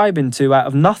subscribing to out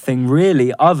of nothing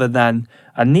really other than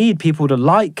I need people to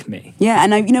like me. Yeah,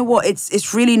 and you know what?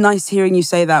 It's really nice hearing you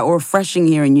say that, or refreshing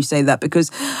hearing you say that,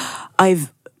 because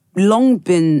I've long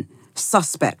been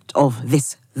suspect of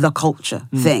the culture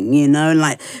thing,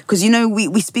 because,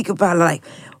 we speak about,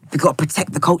 we got to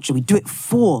protect the culture. We do it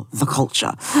for the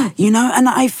culture, and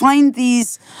I find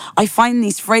these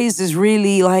phrases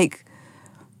really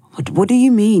what do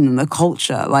you mean, the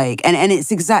culture? And it's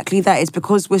exactly that. It's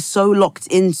because we're so locked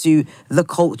into the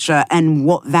culture and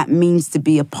what that means to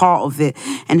be a part of it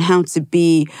and how to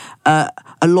be a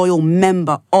loyal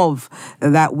member of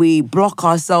that. We block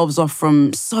ourselves off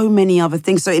from so many other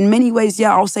things. So in many ways,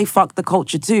 I'll say fuck the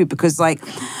culture too, because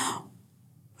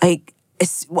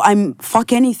I'm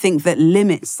fuck anything that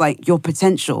limits your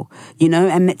potential,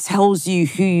 and that tells you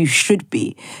who you should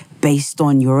be based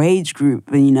on your age group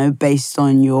and, based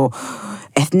on your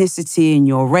ethnicity and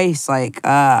your race.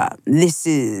 This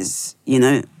is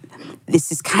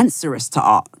cancerous to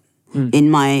art, in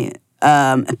my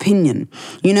opinion.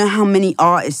 How many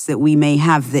artists that we may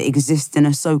have that exist in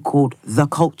a so-called the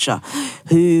culture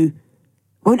who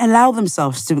won't allow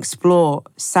themselves to explore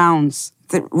sounds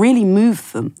that really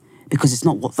move them because it's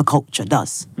not what the culture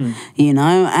does, and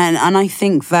I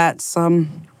think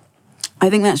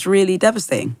that's really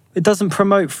devastating. It doesn't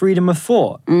promote freedom of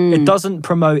thought. It doesn't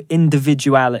promote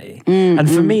individuality. And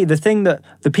for me,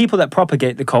 the people that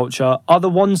propagate the culture are the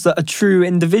ones that are true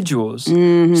individuals.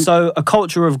 So a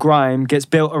culture of grime gets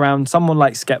built around someone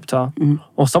like Skepta,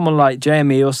 or someone like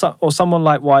Jamie, or someone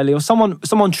like Wiley, or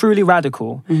someone truly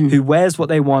radical who wears what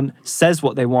they want, says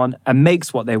what they want, and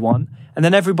makes what they want. And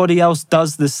then everybody else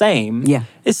does the same. Yeah.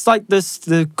 It's like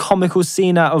the comical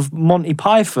scene out of Monty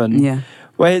Python. Yeah.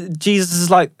 Where Jesus is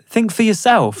like, think for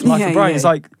yourself. It's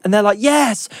like, and they're like,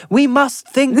 yes, we must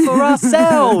think for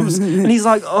ourselves. And he's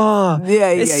like,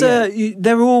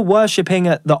 they're all worshipping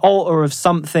at the altar of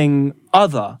something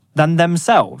other than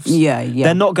themselves.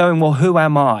 They're not going, well, who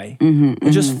am I?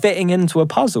 They're just fitting into a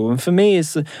puzzle. And for me,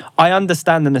 I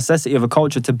understand the necessity of a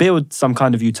culture to build some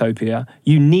kind of utopia.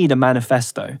 You need a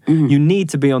manifesto. You need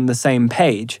to be on the same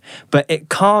page. But it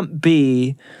can't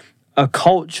be a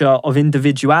culture of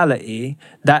individuality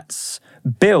that's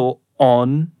built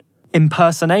on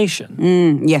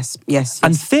impersonation. Yes.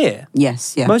 And fear.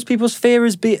 Yes, yeah. Most people's fear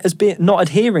is not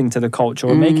adhering to the culture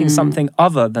or making something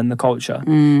other than the culture.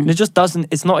 And it just doesn't,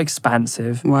 it's not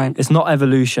expansive. Right. It's not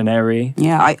evolutionary.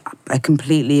 Yeah, I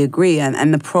completely agree.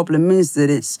 And the problem is that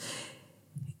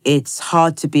it's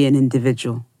hard to be an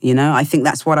individual, you know? I think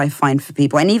that's what I find for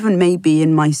people. And even maybe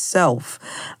in myself,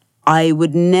 I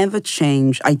would never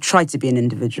change. I try to be an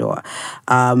individual,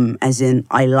 as in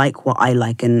I like what I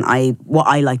like, and what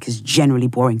I like is generally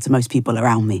boring to most people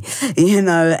around me, you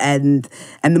know. And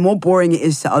the more boring it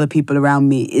is to other people around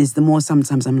me, is the more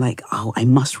sometimes I'm like, oh, I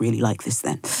must really like this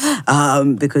then,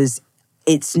 because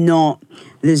it's not.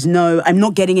 I'm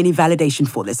not getting any validation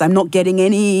for this. I'm not getting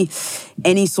any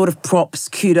sort of props,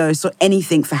 kudos, or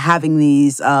anything for having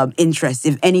these interests.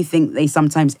 If anything, they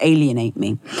sometimes alienate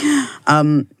me.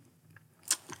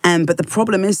 But the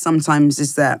problem is sometimes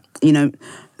is that, you know,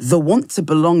 the want to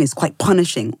belong is quite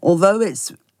punishing, although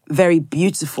it's very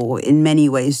beautiful in many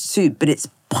ways too, but it's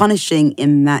punishing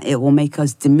in that it will make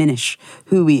us diminish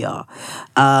who we are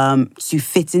to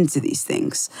fit into these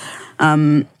things.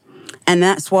 And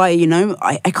that's why, you know,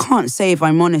 I can't say, if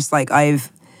I'm honest, like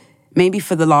I've maybe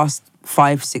for the last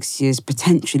 5-6 years,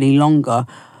 potentially longer,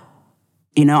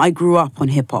 you know, I grew up on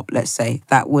hip hop, let's say.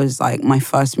 That was like my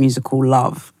first musical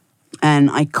love.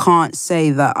 And I can't say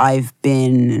that I've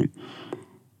been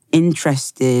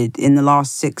interested in the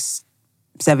last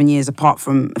 6-7 years, apart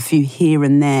from a few here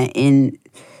and there, in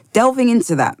delving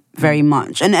into that very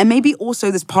much. And maybe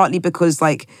also there's partly because,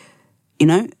 like,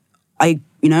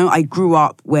 I grew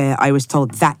up where I was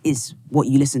told that is what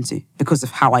you listen to because of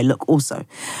how I look also.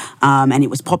 And it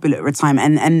was popular at the time.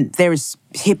 And there is,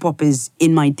 hip-hop is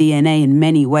in my DNA in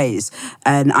many ways.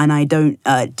 And I don't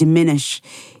diminish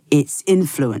its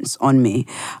influence on me.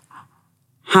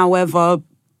 However,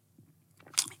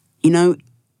 you know,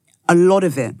 a lot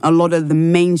of the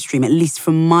mainstream, at least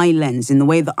from my lens, in the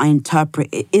way that I interpret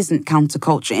it, isn't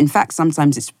counterculture. In fact,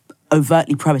 sometimes it's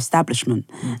overtly pro-establishment,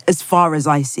 as far as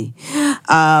I see.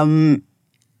 And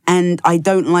I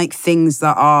don't like things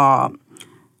that are,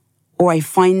 or I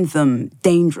find them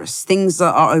dangerous, things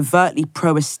that are overtly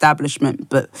pro-establishment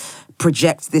but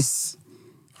project this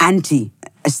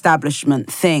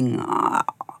anti-establishment thing.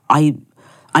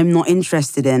 I'm not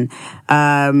interested in.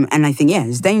 And I think, yeah,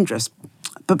 it's dangerous.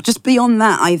 But just beyond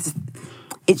that,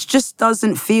 it just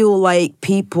doesn't feel like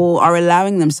people are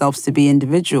allowing themselves to be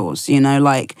individuals, you know,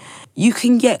 like you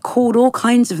can get called all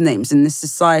kinds of names in this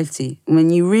society. When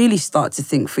you really start to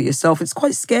think for yourself, it's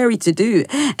quite scary to do.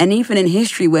 And even in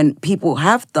history, when people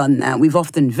have done that, we've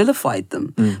often vilified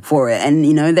them for it. And,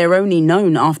 you know, they're only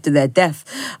known after their death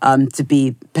to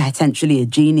be potentially a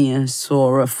genius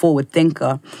or a forward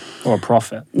thinker. Or a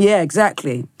prophet. Yeah,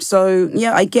 exactly. So,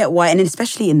 yeah, I get why. And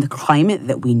especially in the climate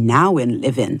that we now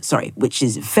live in, which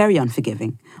is very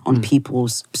unforgiving on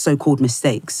people's so-called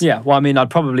mistakes. Yeah, well, I mean, I'd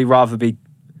probably rather be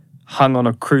hung on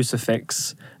a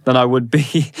crucifix than I would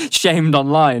be shamed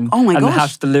online. Oh my and gosh.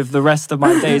 have to live the rest of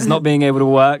my days not being able to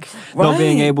work, not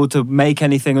being able to make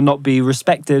anything, and not be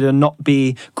respected and not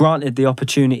be granted the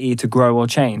opportunity to grow or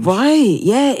change. Right,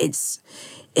 yeah, it's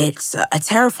a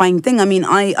terrifying thing. I mean,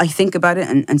 I think about it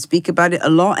and speak about it a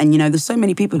lot. And, you know, there's so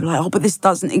many people who are like, oh, but this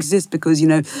doesn't exist because, you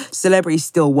know, celebrities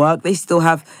still work. They still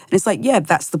have... And it's like, yeah,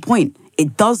 that's the point.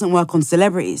 It doesn't work on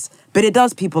celebrities, but it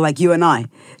does people like you and I.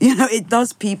 You know, it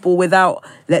does people without,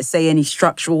 let's say, any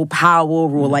structural power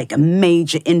or like a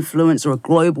major influence or a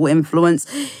global influence.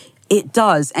 It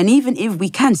does. And even if we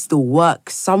can still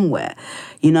work somewhere,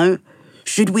 you know,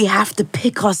 should we have to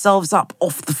pick ourselves up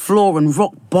off the floor and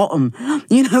rock bottom,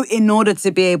 you know, in order to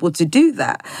be able to do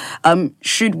that?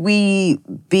 Should we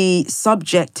be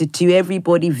subjected to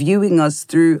everybody viewing us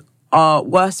through our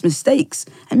worst mistakes?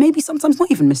 And maybe sometimes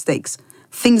not even mistakes,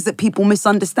 things that people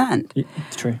misunderstand. Yeah,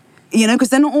 it's true. You know, because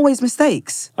they're not always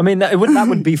mistakes. I mean, that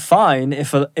would be fine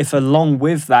if along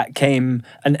with that came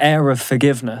an air of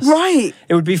forgiveness. Right.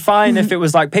 It would be fine if it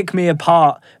was like, pick me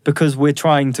apart because we're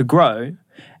trying to grow,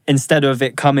 instead of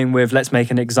it coming with, let's make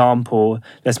an example,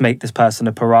 let's make this person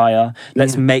a pariah,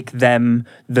 let's make them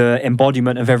the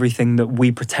embodiment of everything that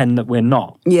we pretend that we're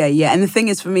not. Yeah. And the thing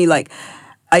is, for me, like,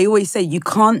 I always say, you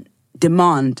can't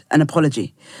demand an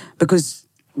apology, because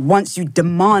once you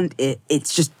demand it,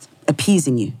 it's just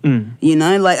appeasing you. You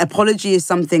know, like, apology is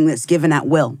something that's given at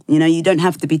will. You know, you don't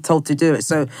have to be told to do it.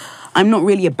 So I'm not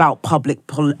really about public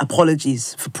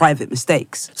apologies for private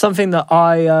mistakes. Something that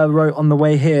I wrote on the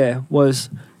way here was,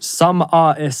 some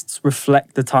artists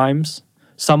reflect the times,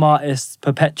 some artists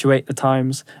perpetuate the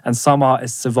times, and some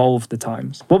artists evolve the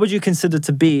times. What would you consider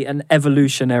to be an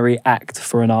evolutionary act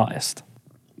for an artist?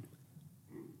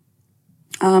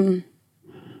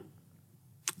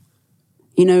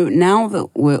 now that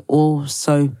we're all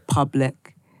so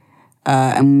public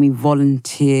and we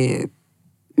volunteer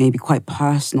maybe quite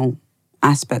personal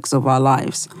aspects of our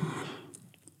lives,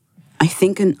 I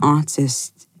think an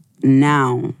artist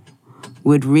now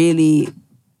would really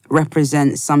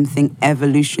represent something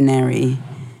evolutionary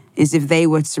is if they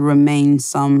were to remain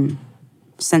some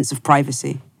sense of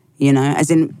privacy,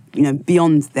 as in,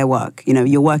 beyond their work.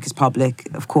 Your work is public,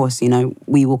 of course,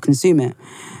 we will consume it.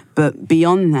 But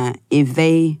beyond that, if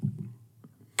they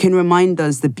can remind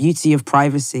us the beauty of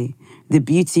privacy, the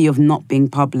beauty of not being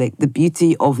public, the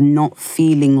beauty of not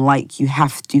feeling like you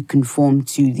have to conform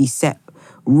to the set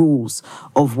rules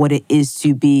of what it is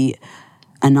to be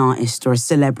an artist or a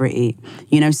celebrity.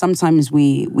 Sometimes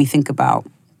we think about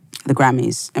the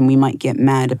Grammys and we might get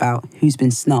mad about who's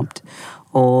been snubbed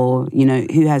or,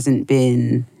 who hasn't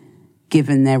been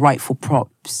given their rightful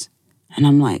props. And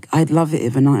I'm like, I'd love it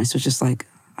if an artist was just like,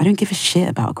 I don't give a shit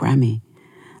about a Grammy.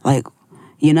 Like,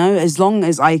 as long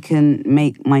as I can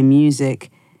make my music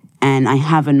and I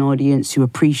have an audience who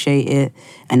appreciate it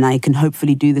and I can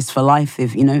hopefully do this for life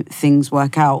if, things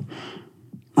work out,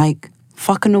 like,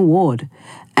 fuck an award.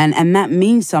 And that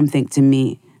means something to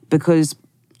me because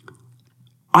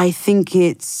I think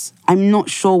I'm not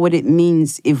sure what it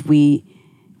means if we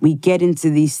get into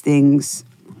these things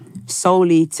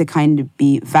solely to kind of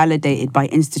be validated by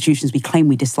institutions we claim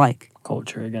we dislike.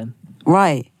 Culture again.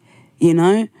 Right.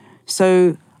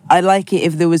 So I like it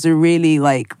if there was a really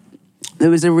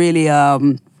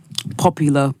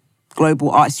popular global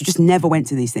artist who just never went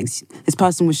to these things. This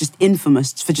person was just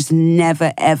infamous for just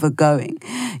never, ever going,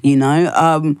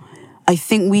 I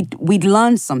think we'd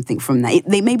learn something from that.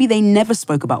 Maybe they never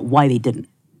spoke about why they didn't,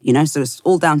 so it's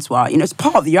all down to our, it's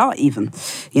part of the art even,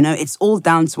 it's all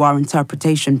down to our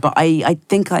interpretation. But I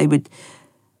think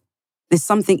there's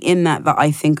something in that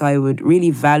I think I would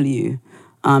really value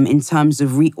in terms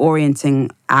of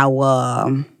reorienting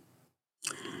our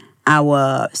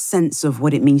sense of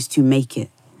what it means to make it.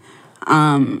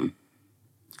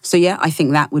 So yeah, I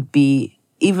think that would be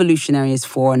evolutionary, is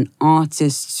for an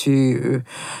artist to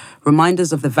remind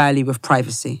us of the value of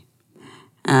privacy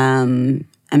and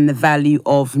the value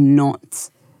of not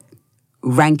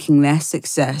ranking their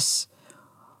success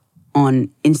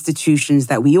on institutions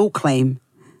that we all claim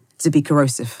to be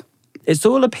corrosive. It's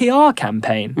all a PR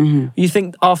campaign. Mm-hmm. You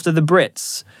think after the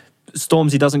Brits,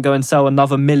 Stormzy doesn't go and sell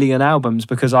another 1 million albums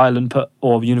because Ireland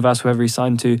or Universal, whoever he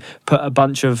signed to, put a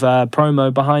bunch of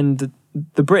promo behind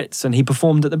the Brits and he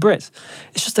performed at the Brits.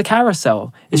 It's just a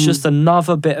carousel. It's just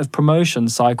another bit of promotion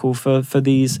cycle for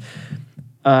these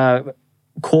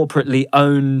corporately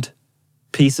owned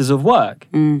pieces of work.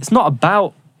 It's not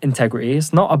about integrity.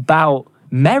 It's not about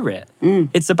merit.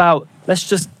 It's about, let's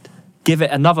just give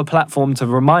it another platform to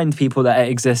remind people that it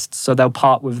exists so they'll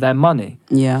part with their money.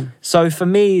 Yeah. So for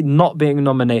me, not being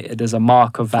nominated is a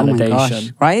mark of validation. Oh my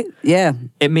gosh, right? Yeah.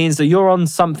 It means that you're on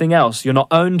something else. You're not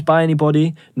owned by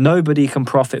anybody. Nobody can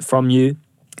profit from you.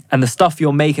 And the stuff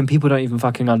you're making, people don't even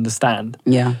fucking understand.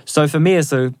 Yeah. So for me, I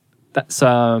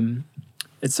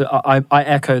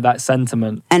echo that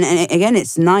sentiment. And again,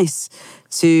 it's nice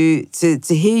to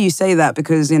hear you say that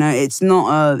because, it's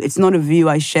not a view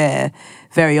I share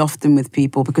very often with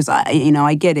people because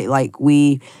I get it. Like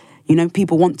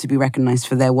people want to be recognized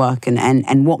for their work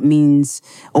and what means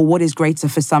or what is greater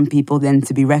for some people than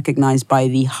to be recognized by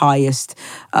the highest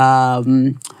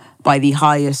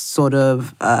sort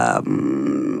of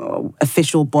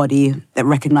official body that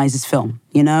recognizes film,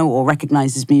 or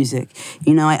recognizes music.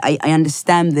 I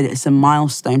understand that it's a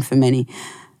milestone for many.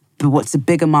 But what's a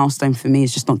bigger milestone for me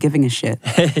is just not giving a shit.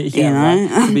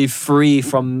 Right. To be free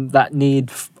from that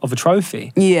need of a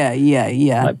trophy. Yeah.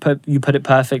 You put it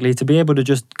perfectly. To be able to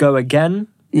just go again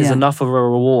is enough of a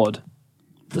reward.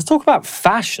 Let's talk about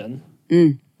fashion.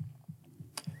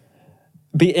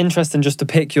 Be interesting just to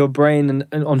pick your brain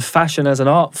on fashion as an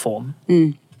art form.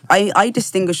 I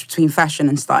distinguish between fashion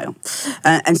and style.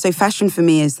 And so fashion for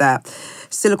me is that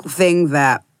cyclical thing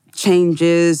that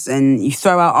changes and you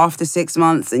throw out after 6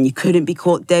 months and you couldn't be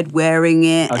caught dead wearing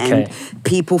it. Okay. And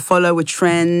people follow a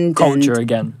trend. Culture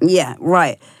again. Yeah,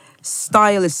 right.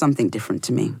 Style is something different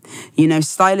to me.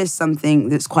 Style is something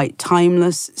that's quite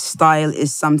timeless. Style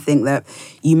is something that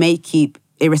you may keep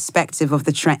irrespective of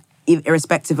the trend.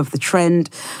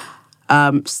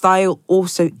 Style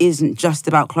also isn't just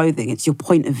about clothing. It's your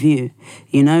point of view.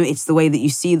 It's the way that you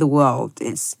see the world.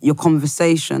 It's your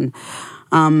conversation.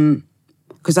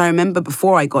 Because I remember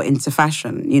before I got into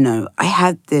fashion, I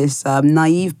had this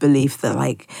naive belief that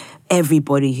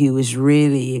everybody who was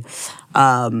really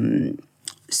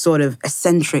sort of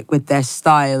eccentric with their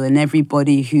style and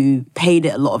everybody who paid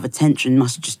it a lot of attention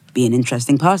must just be an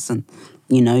interesting person.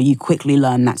 You quickly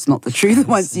learn that's not the truth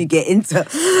once you get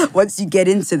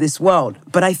into this world.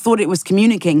 But I thought it was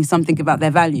communicating something about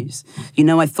their values.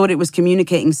 I thought it was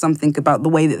communicating something about the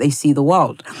way that they see the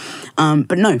world.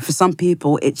 But no, for some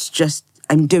people, it's just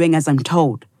I'm doing as I'm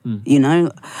told.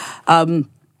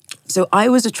 So I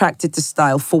was attracted to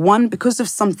style, for one, because of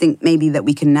something maybe that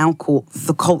we can now call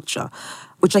the culture,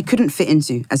 which I couldn't fit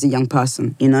into as a young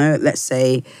person. Let's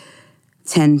say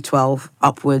 10, 12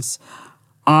 upwards.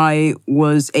 I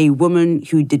was a woman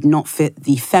who did not fit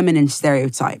the feminine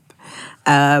stereotype.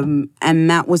 And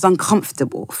that was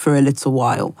uncomfortable for a little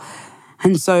while.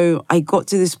 And so I got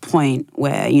to this point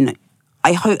where,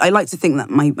 I like to think that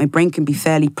my brain can be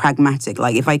fairly pragmatic.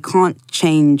 Like, if I can't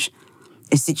change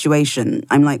a situation,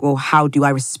 I'm like, well, how do I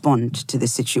respond to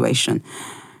this situation?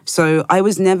 So I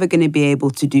was never going to be able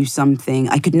to do something.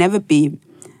 I could never be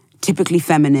typically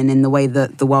feminine in the way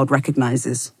that the world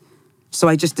recognizes. So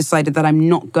I just decided that I'm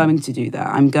not going to do that.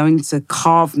 I'm going to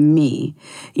carve me,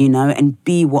 and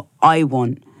be what I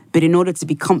want. But in order to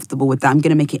be comfortable with that, I'm going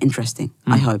to make it interesting,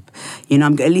 I hope.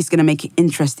 I'm at least going to make it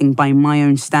interesting by my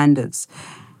own standards.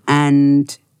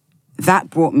 And that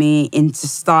brought me into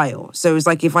style. So it was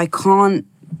like, if I can't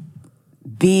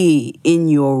be in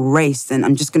your race, then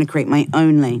I'm just going to create my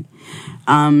own lane.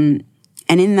 And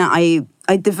in that,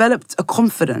 I developed a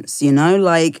confidence, and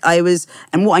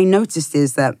what I noticed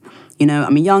is that,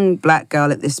 I'm a young black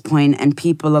girl at this point, and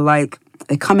people are like,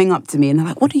 they're coming up to me and they're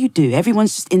like, what do you do?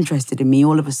 Everyone's just interested in me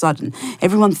all of a sudden.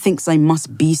 Everyone thinks I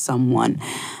must be someone.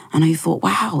 And I thought,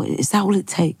 wow, is that all it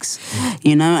takes?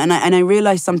 And I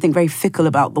realized something very fickle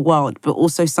about the world, but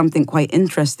also something quite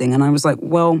interesting. And I was like,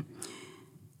 well,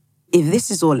 if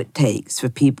this is all it takes for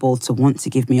people to want to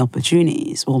give me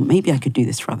opportunities, well, maybe I could do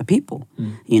this for other people.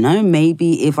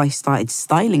 Maybe if I started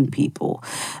styling people,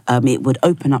 it would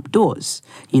open up doors.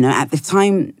 At the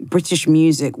time, British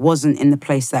music wasn't in the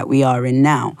place that we are in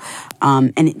now.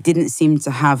 And it didn't seem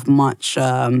to have much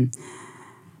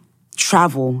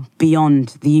travel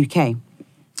beyond the UK.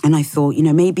 And I thought,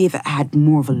 maybe if it had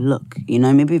more of a look,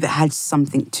 maybe if it had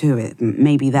something to it,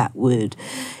 maybe that would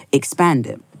expand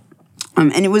it.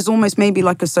 And it was almost maybe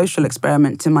like a social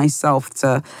experiment to myself,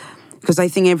 because I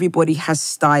think everybody has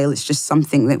style. It's just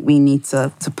something that we need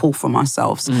to pull from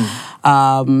ourselves.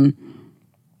 And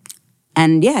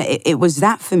yeah, it was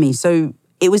that for me. So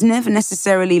it was never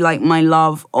necessarily like my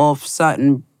love of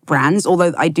certain brands,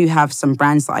 although I do have some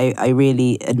brands that I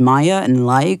really admire and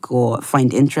like or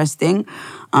find interesting.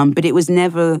 But it was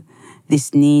never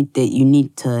this need that you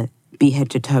need to be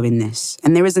head to toe in this.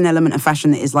 And there is an element of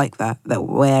fashion that is like that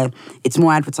where it's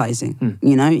more advertising.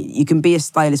 You can be a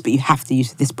stylist, but you have to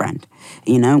use this brand,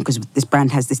 because this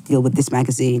brand has this deal with this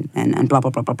magazine and blah, blah,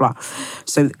 blah, blah, blah.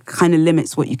 So it kind of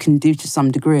limits what you can do to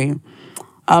some degree.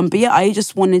 But yeah, I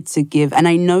just wanted to give, and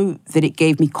I know that it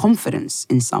gave me confidence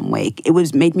in some way.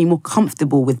 It made me more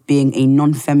comfortable with being a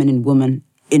non-feminine woman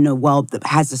in a world that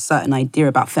has a certain idea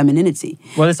about femininity.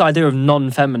 Well, this idea of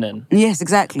non-feminine. Yes,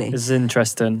 exactly. Is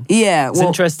interesting. Yeah. It's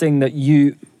interesting that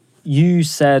you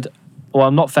said, well,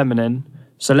 I'm not feminine,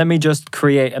 so let me just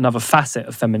create another facet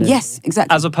of femininity. Yes,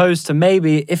 exactly. As opposed to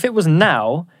maybe, if it was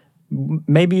now,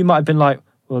 maybe you might have been like,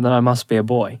 well, then I must be a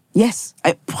boy. Yes.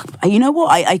 You know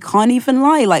what? I can't even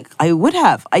lie. Like, I would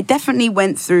have. I definitely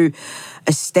went through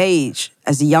a stage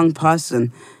as a young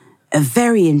person, a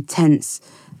very intense,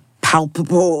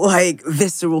 palpable,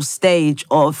 visceral stage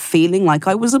of feeling like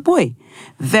I was a boy.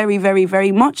 Very, very,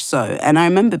 very much so. And I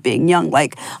remember being young, I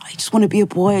just want to be a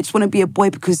boy. I just want to be a boy,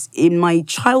 because in my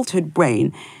childhood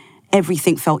brain,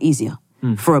 everything felt easier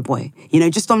for a boy.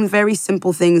 Just on very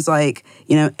simple things like,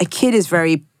 a kid is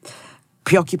very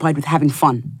preoccupied with having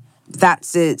fun.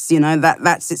 That's its,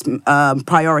 that's its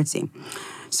priority.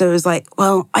 So it was like,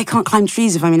 well, I can't climb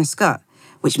trees if I'm in a skirt,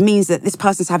 which means that this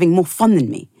person's having more fun than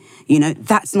me.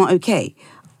 That's not okay.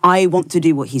 I want to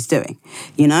do what he's doing,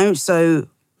 So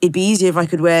it'd be easier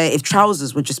if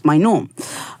trousers were just my norm,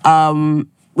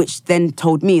 which then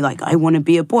told me, I want to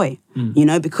be a boy,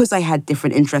 because I had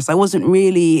different interests. I wasn't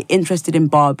really interested in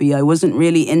Barbie. I wasn't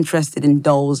really interested in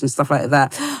dolls and stuff like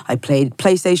that. I played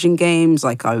PlayStation games,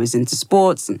 I was into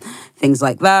sports and things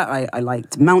like that. I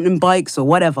liked mountain bikes or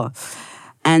whatever.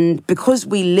 And because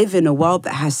we live in a world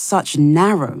that has such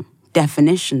narrow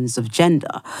definitions of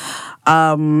gender,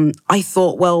 I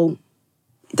thought, well,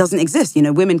 it doesn't exist.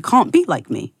 Women can't be like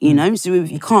me, So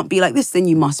if you can't be like this, then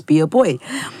you must be a boy.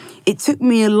 It took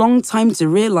me a long time to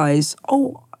realize,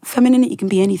 femininity can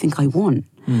be anything I want.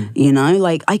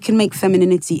 I can make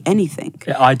femininity anything.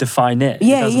 I define it.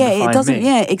 Yeah, it doesn't me.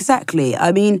 Yeah, exactly.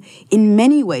 I mean, in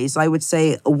many ways, I would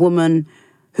say a woman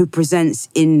who presents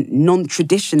in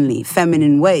non-traditionally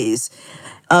feminine ways,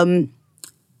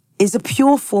 is a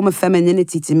pure form of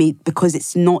femininity to me because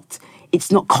it's not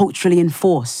culturally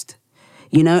enforced.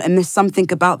 You know, and there's something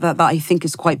about that I think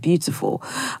is quite beautiful,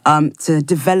 to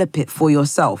develop it for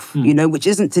yourself, you know, which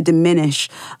isn't to diminish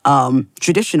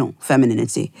traditional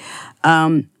femininity,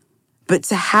 but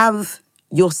to have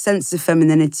your sense of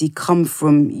femininity come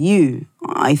from you,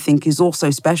 I think is also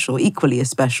special, equally as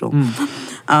special.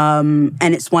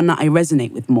 And it's one that I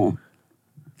resonate with more.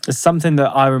 It's something that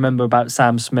I remember about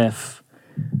Sam Smith.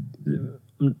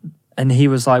 And he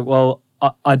was like, well,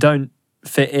 I don't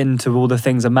fit into all the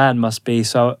things a man must be,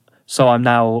 so I'm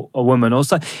now a woman.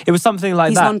 Also, it was something like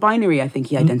He's that. He's non-binary, I think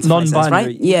he identifies as,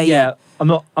 right? Yeah. I'm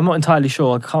not entirely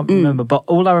sure. I can't remember. But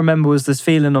all I remember was this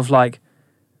feeling of like,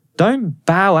 don't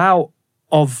bow out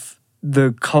of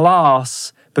the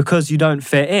class because you don't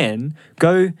fit in.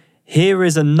 Go, here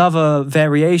is another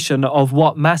variation of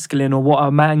what masculine or what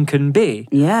a man can be.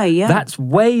 Yeah. That's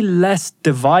way less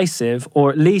divisive, or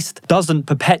at least doesn't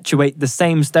perpetuate the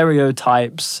same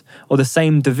stereotypes or the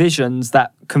same divisions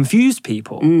that confuse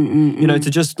people. You know, to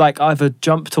just like either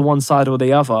jump to one side or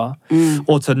the other,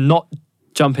 or to not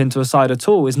jump into a side at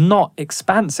all is not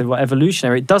expansive or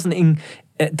evolutionary. It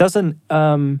doesn't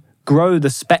grow the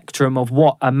spectrum of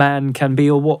what a man can be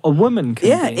or what a woman can be.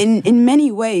 Yeah, in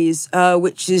many ways,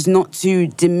 which is not to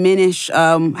diminish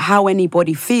how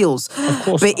anybody feels. Of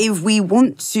course but not.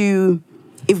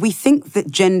 if we think that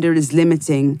gender is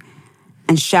limiting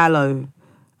and shallow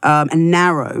and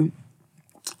narrow,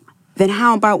 then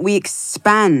how about we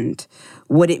expand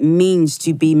what it means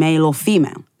to be male or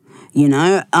female? You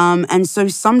know, and so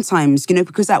sometimes, you know,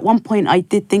 because at one point I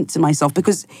did think to myself,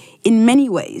 because in many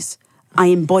ways, I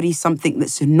embody something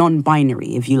that's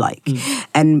non-binary, if you like.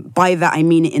 And by that, I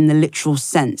mean it in the literal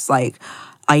sense. Like,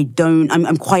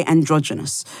 I'm quite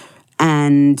androgynous.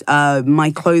 And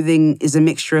my clothing is a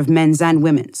mixture of men's and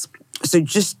women's. So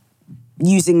just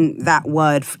using that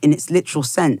word in its literal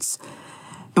sense.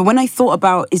 But when I thought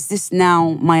about, is this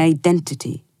now my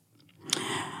identity?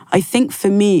 I think for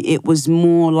me, it was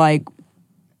more like,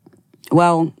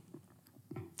 well,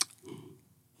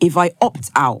 if I opt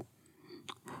out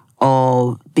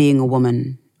of being a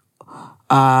woman,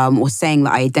 or saying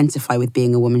that I identify with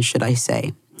being a woman, should I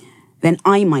say, then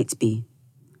I might be,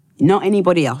 not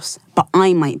anybody else, but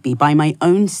I might be, by my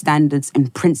own standards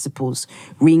and principles,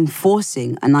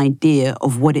 reinforcing an idea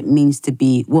of what it means to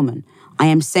be woman. I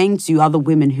am saying to other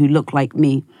women who look like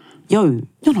me, yo,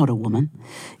 you're not a woman.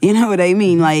 You know what I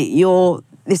mean? Like, you're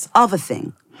this other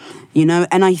thing, you know?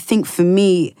 And I think for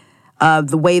me,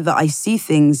 the way that I see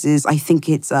things is I think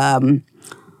it's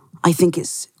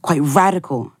quite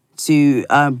radical to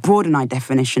broaden our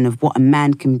definition of what a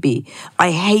man can be.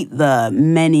 I hate the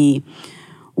many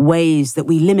ways that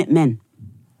we limit men.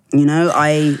 You know,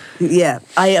 I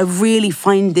really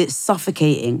find it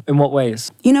suffocating. In what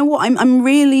ways? You know what? I'm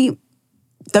really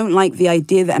don't like the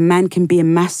idea that a man can be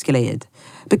emasculated,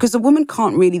 because a woman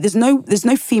can't really. There's no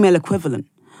female equivalent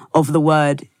of the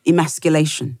word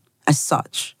emasculation as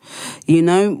such. You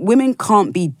know, women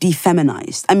can't be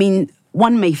defeminized. I mean,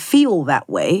 one may feel that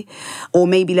way, or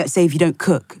maybe, let's say, if you don't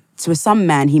cook, to some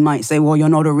man, he might say, well, you're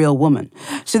not a real woman.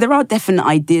 So there are definite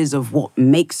ideas of what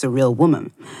makes a real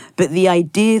woman. But the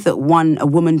idea that a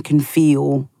woman can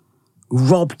feel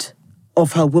robbed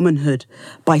of her womanhood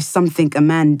by something a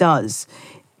man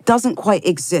doesn't quite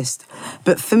exist.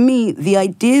 But for me, the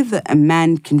idea that a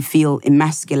man can feel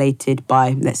emasculated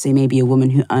by, let's say, maybe a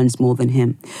woman who earns more than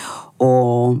him,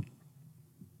 or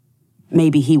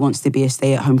maybe he wants to be a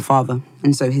stay-at-home father,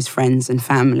 and so his friends and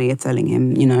family are telling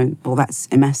him, you know, well, that's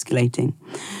emasculating.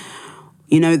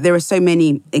 You know, there are so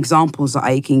many examples that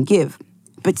I can give.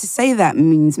 But to say that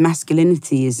means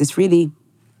masculinity is this really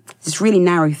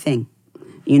narrow thing.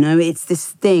 You know, it's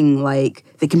this thing, like,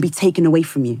 that can be taken away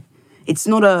from you. It's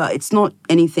not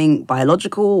anything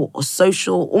biological or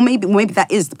social, or maybe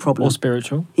that is the problem. Or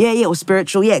spiritual. Yeah, or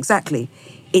spiritual. Yeah, exactly.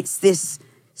 It's this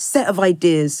set of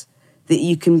ideas that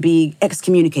you can be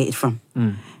excommunicated from,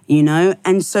 you know?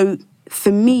 And so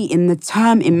for me, in the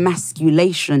term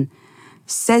emasculation,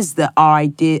 says that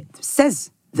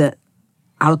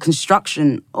our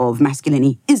construction of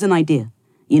masculinity is an idea.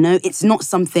 You know, it's not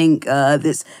something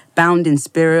that's bound in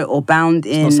spirit or bound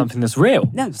in... It's not something that's real.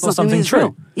 No, it's not something true.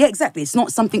 Real. Yeah, exactly. It's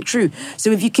not something true.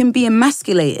 So if you can be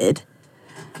emasculated,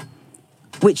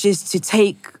 which is to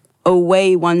take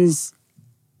away a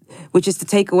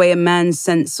man's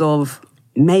sense of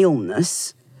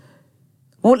maleness,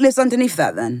 what lives underneath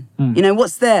that then? You know,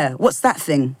 what's there? What's that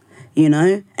thing? You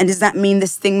know? And does that mean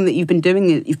this thing that you've been doing,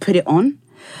 you've put it on?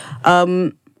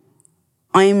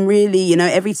 I'm really, you know,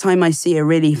 every time I see a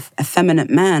really effeminate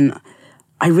man,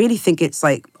 I really think it's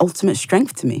like ultimate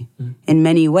strength to me in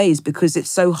many ways, because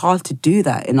it's so hard to do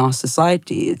that in our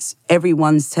society. It's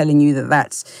everyone's telling you that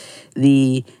that's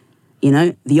the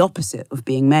opposite of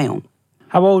being male.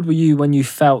 How old were you when you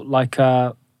felt like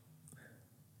you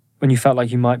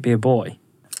might be a boy?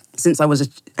 Since I was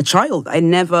a child,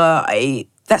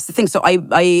 that's the thing. So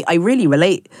I really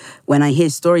relate when I hear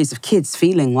stories of kids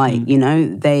feeling like,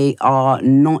 they are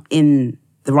not in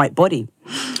the right body.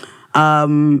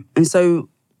 And so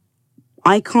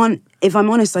if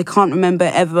I'm honest, I can't remember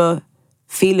ever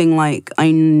feeling like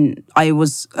I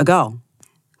was a girl.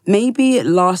 Maybe it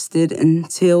lasted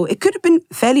until, it could have been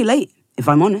fairly late, if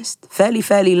I'm honest,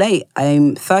 fairly late.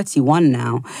 I'm 31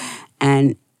 now,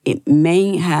 and it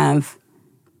may have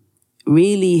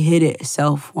really hit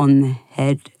itself on the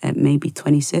head at maybe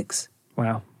 26.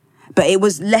 Wow. But it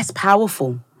was less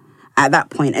powerful at that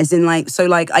point, as in I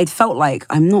felt like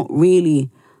I'm not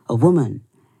really a woman,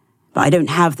 but I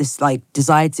don't have this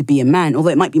desire to be a man, although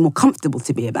it might be more comfortable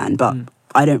to be a man, but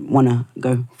I don't want to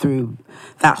go through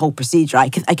that whole procedure. I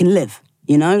can live,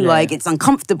 it's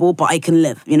uncomfortable, but I can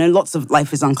live. Lots of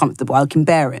life is uncomfortable. I can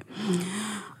bear it.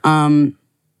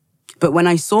 But when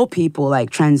I saw people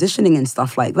transitioning and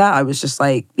stuff like that, I was just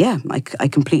like, yeah, I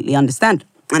completely understand.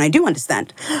 And I do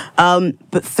understand.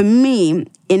 But for me,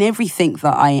 in everything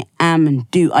that I am and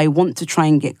do, I want to try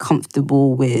and get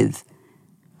comfortable with,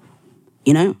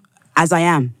 as I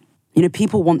am.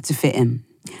 People want to fit in.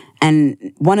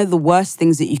 And one of the worst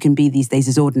things that you can be these days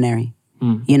is ordinary.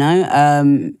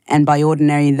 And by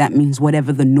ordinary, that means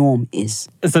whatever the norm is.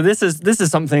 So this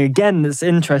is something, again, that's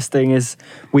interesting, is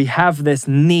we have this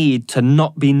need to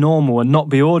not be normal and not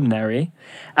be ordinary.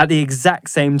 At the exact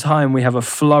same time, we have a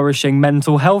flourishing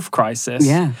mental health crisis.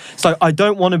 Yeah. So I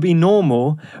don't want to be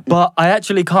normal, but I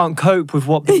actually can't cope with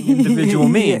what being individual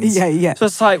means. Yeah. So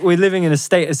it's like we're living in a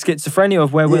state of schizophrenia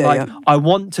of where we're I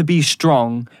want to be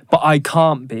strong, but I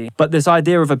can't be. But this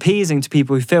idea of appeasing to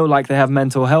people who feel like they have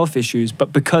mental health issues,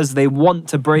 but because they want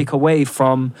to break away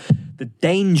from the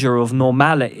danger of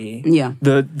normality,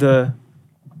 the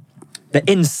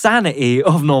insanity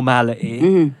of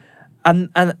normality,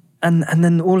 and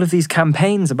then all of these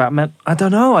campaigns about men, I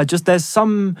don't know, there's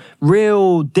some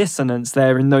real dissonance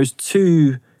there in those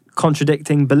two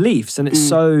contradicting beliefs, and it's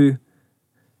so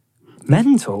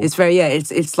mental. It's very,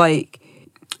 it's like,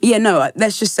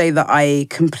 let's just say that I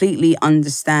completely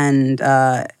understand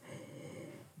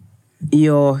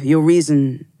your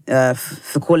reason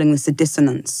for calling this a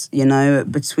dissonance,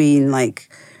 between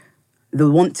the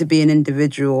want to be an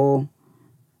individual,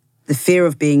 the fear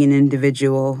of being an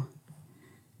individual,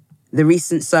 the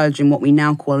recent surge in what we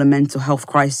now call a mental health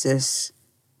crisis,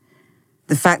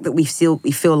 the fact that we feel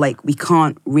like we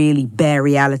can't really bear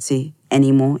reality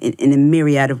anymore in a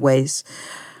myriad of ways.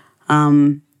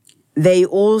 They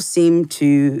all seem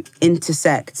to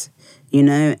intersect,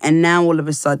 and now all of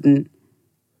a sudden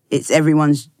it's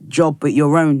everyone's job but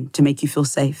your own to make you feel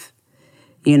safe,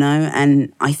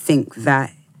 and I think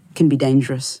that can be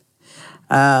dangerous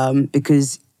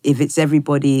because if it's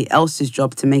everybody else's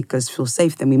job to make us feel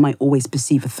safe, then we might always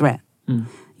perceive a threat,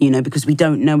 because we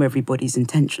don't know everybody's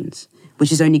intentions,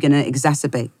 which is only going to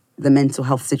exacerbate the mental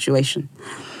health situation.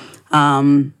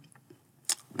 But,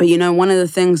 one of the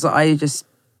things that I just,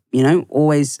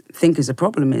 always think is a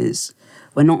problem is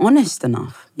we're not honest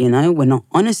enough, we're not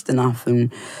honest enough,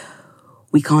 and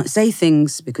we can't say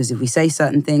things because if we say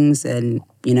certain things, then,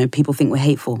 people think we're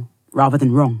hateful rather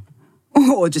than wrong.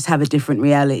 Or just have a different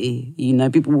reality.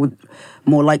 People would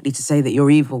more likely to say that you're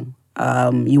evil.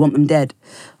 You want them dead.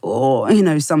 Or,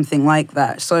 something like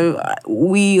that. So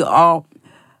we are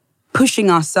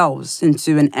pushing ourselves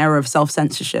into an era of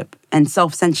self-censorship. And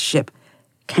self-censorship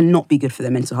cannot be good for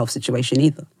their mental health situation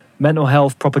either. Mental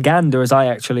health propaganda, as I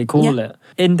actually call it,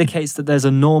 indicates that there's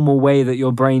a normal way that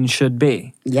your brain should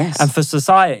be. Yes. And for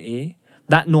society,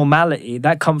 that normality,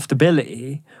 that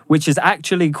comfortability, which is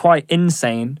actually quite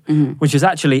insane, which is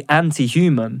actually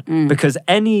anti-human, because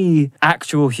any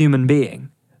actual human being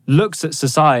looks at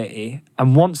society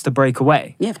and wants to break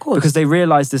away. Yeah, of course. Because they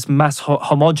realize this mass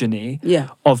homogeny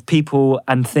of people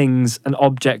and things and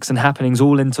objects and happenings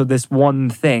all into this one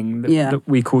thing that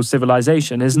we call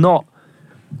civilization is not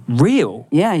real.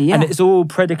 Yeah. And it's all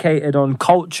predicated on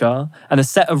culture and a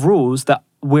set of rules that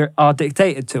are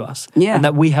dictated to us and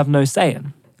that we have no say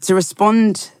in. To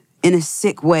respond in a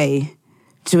sick way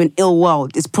to an ill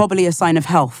world is probably a sign of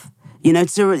health. To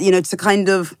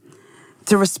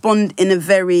respond in a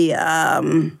very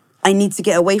I need to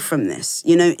get away from this,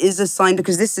 is a sign,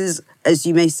 because this is, as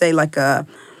you may say,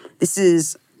 this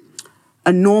is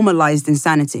a normalized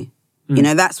insanity.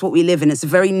 That's what we live in. It's a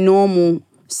very normal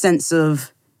sense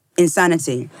of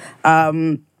insanity.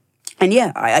 And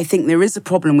yeah, I think there is a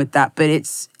problem with that, but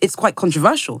it's quite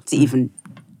controversial to even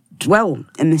dwell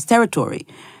in this territory,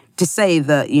 to say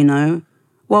that,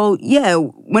 well, yeah,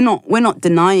 we're not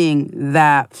denying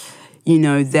that,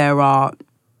 there are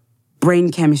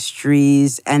brain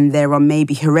chemistries and there are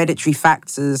maybe hereditary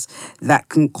factors that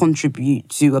can contribute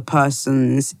to a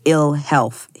person's ill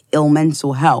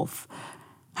mental health.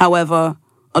 However,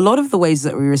 a lot of the ways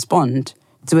that we respond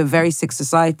to a very sick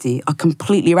society are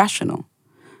completely rational.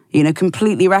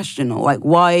 Completely rational. Like,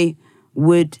 why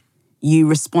would you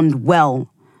respond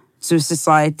well to a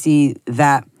society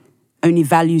that only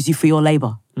values you for your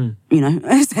labor?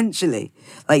 Essentially.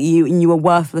 Like, you are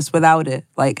worthless without it.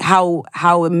 Like, how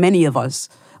are many of us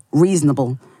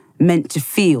reasonable meant to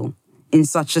feel in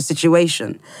such a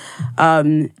situation?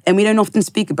 And we don't often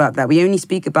speak about that. We only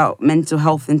speak about mental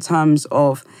health in terms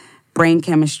of brain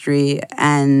chemistry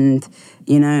and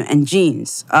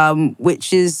genes,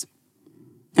 which is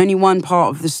only one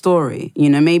part of the story.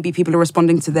 Maybe people are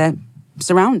responding to their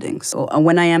surroundings. And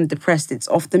when I am depressed, it's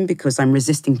often because I'm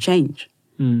resisting change.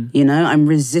 I'm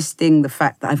resisting the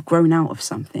fact that I've grown out of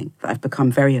something that I've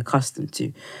become very accustomed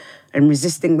to. I'm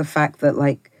resisting the fact that,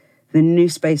 like, the new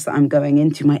space that I'm going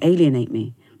into might alienate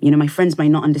me. My friends may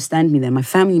not understand me there. My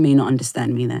family may not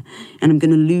understand me there. And I'm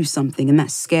going to lose something, and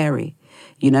that's scary.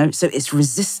 So it's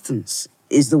resistance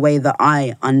is the way that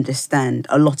I understand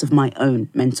a lot of my own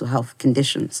mental health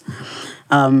conditions.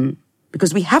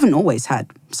 Because we haven't always had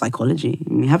psychology.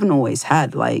 We haven't always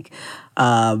had, like...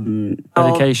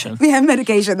 medication.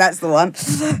 Medication, that's the one.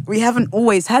 We haven't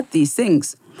always had these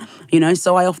things.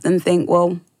 So I often think,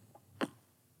 well,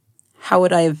 how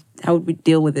would we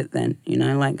deal with it then?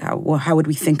 How would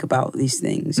we think about these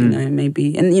things?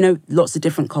 Maybe, and lots of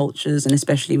different cultures, and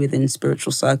especially within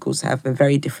spiritual circles, have a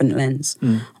very different lens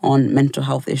on mental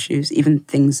health issues, even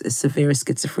things as severe as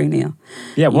schizophrenia.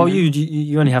 Yeah, well,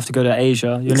 you only have to go to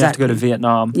Asia. You only have to go to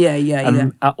Vietnam.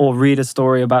 Or read a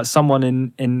story about someone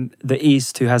in the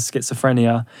East who has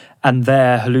schizophrenia, and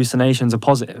their hallucinations are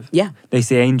positive. Yeah. They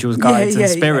see angels, guides, and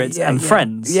spirits, and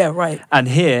friends. Yeah, right. And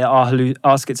here, our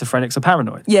schizophrenics are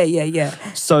paranoid. Yeah.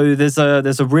 So there's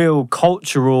a real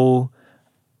cultural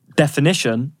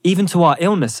definition, even to our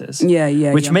illnesses.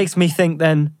 Which makes me think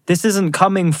then, this isn't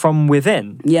coming from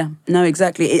within. Yeah, no,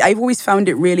 exactly. I've always found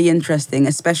it really interesting,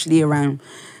 especially around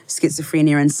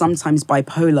schizophrenia and sometimes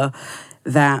bipolar,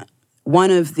 that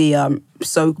one of the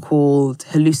so-called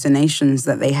hallucinations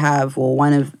that they have, or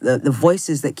one of the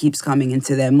voices that keeps coming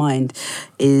into their mind,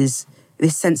 is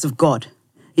this sense of God.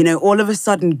 All of a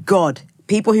sudden, God,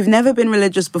 people who've never been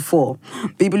religious before,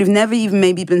 people who've never even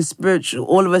maybe been spiritual,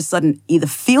 all of a sudden either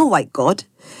feel like God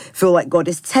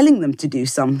is telling them to do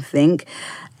something.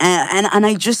 And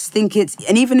I just think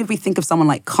and even if we think of someone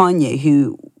like Kanye,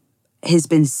 who has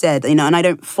been said, and I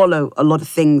don't follow a lot of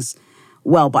things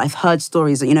well, but I've heard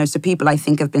stories that, so people I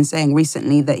think have been saying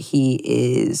recently that he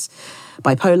is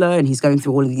bipolar and he's going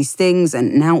through all of these things,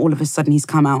 and now all of a sudden he's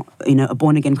come out, a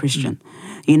born-again Christian.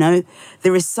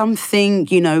 There is something,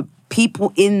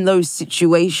 people in those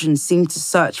situations seem to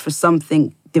search for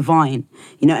something divine,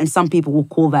 and some people will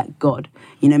call that God.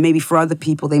 Maybe for other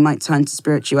people, they might turn to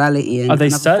spirituality. Are they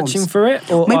searching for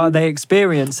it, or are they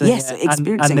experiencing it?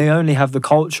 Experiencing. And they only have the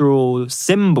cultural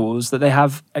symbols that they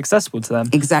have accessible to them.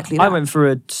 Exactly that. I went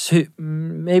through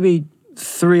maybe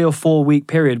 3 or 4 week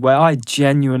period where I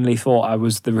genuinely thought I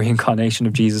was the reincarnation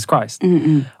of Jesus Christ.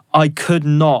 I could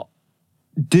not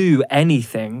do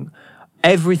anything.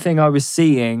 Everything I was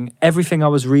seeing, everything I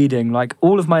was reading, like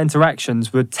all of my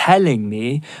interactions were telling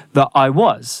me that I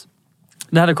was.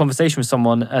 And I had a conversation with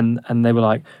someone and they were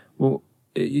like, well,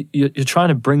 you're trying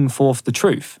to bring forth the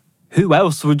truth. Who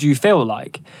else would you feel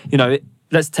like?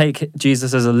 Let's take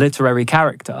Jesus as a literary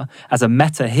character, as a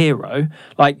meta hero.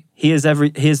 Like, he is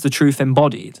the truth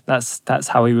embodied. That's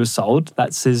how he was sold.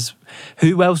 That's his.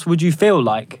 Who else would you feel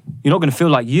like? You're not going to feel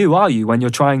like you, are you, when you're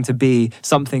trying to be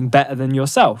something better than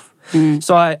yourself?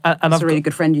 So I've a really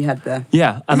good friend you had there.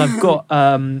 Yeah, and I've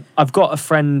got a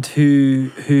friend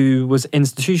who was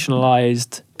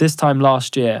institutionalized this time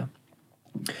last year.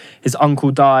 His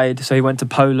uncle died, so he went to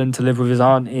Poland to live with his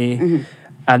auntie.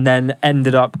 And then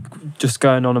ended up just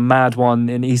going on a mad one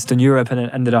in Eastern Europe, and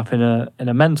ended up in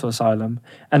a mental asylum,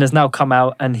 and has now come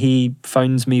out, and he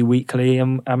phones me weekly,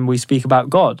 and we speak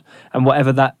about God and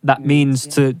whatever that means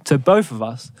to both of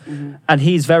us. And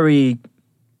he's very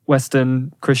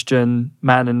Western Christian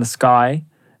man in the sky,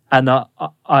 and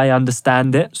I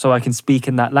understand it, so I can speak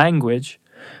in that language.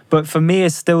 But for me,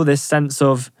 it's still this sense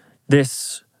of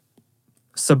this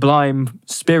sublime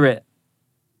spirit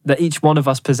that each one of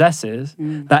us possesses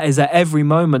that is at every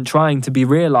moment trying to be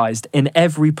realized in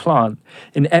every plant,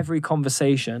 in every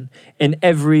conversation, in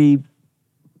every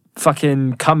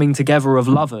fucking coming together of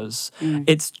lovers.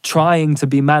 It's trying to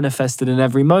be manifested in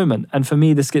every moment. And for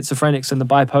me, the schizophrenics and the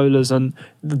bipolars and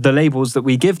the labels that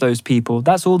we give those people,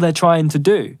 that's all they're trying to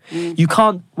do. You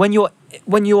can't, when you're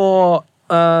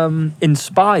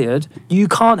inspired, you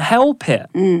can't help it.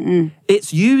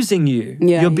 It's using you.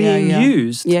 You're being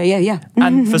used.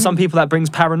 And for some people that brings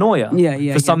paranoia.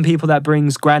 For some people that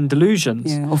brings grand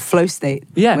delusions. Or flow state.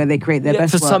 Where they create their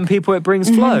best For work. some people it brings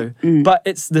flow. But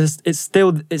it's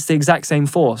the exact same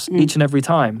force each and every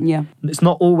time. It's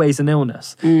not always an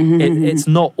illness. It's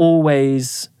not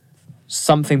always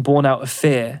something born out of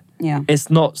fear. It's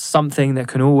not something that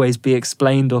can always be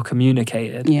explained or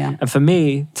communicated. And for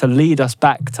me, to lead us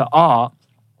back to art,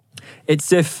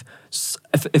 it's if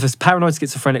a paranoid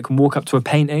schizophrenic can walk up to a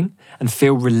painting and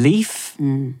feel relief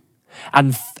and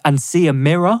see a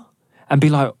mirror and be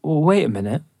like, oh, wait a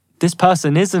minute, this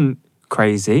person isn't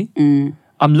crazy.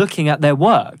 I'm looking at their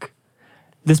work.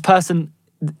 This person,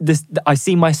 I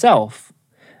see myself.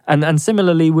 And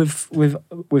similarly with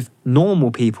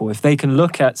normal people, if they can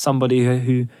look at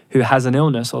somebody who has an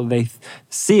illness, or they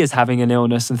see as having an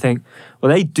illness and think,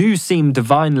 well, they do seem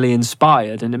divinely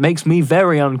inspired, and it makes me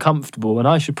very uncomfortable, and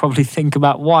I should probably think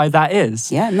about why that is.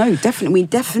 Definitely. We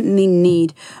definitely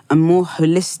need a more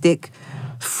holistic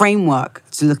framework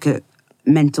to look at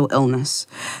mental illness,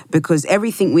 because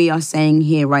everything we are saying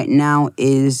here right now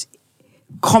is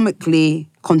comically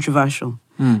controversial,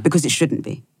 because it shouldn't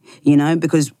be.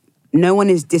 Because no one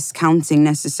is discounting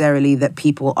necessarily that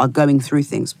people are going through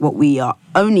things. What we are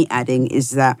only adding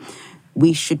is that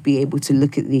we should be able to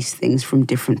look at these things from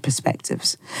different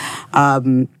perspectives.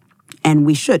 And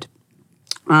we should.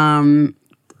 I,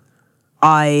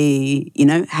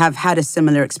 have had a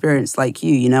similar experience like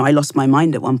you. I lost my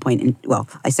mind at one point.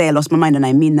 I say I lost my mind, and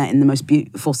I mean that in the most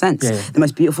beautiful sense. The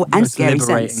most beautiful and most scary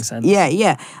sense.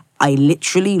 I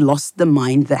literally lost the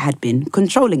mind that had been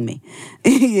controlling me.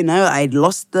 I'd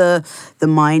lost the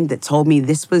mind that told me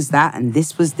this was that, and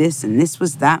this was this, and this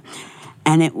was that.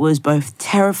 And it was both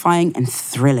terrifying and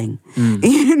thrilling.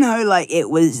 It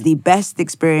was the best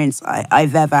experience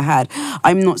I've ever had.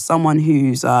 I'm not someone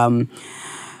who's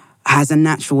has a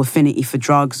natural affinity for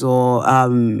drugs or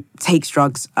takes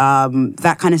drugs.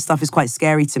 That kind of stuff is quite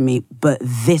scary to me. But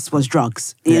this was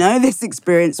drugs. This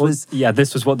experience was...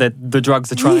 this was what the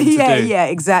drugs are trying to do. Yeah,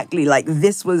 exactly.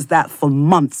 This was that for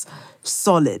months.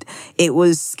 Solid. It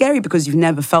was scary because you've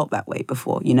never felt that way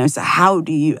before, So how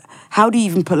do you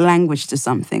even put language to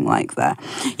something like that?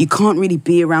 You can't really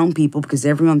be around people because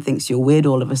everyone thinks you're weird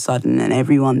all of a sudden, and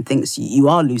everyone thinks you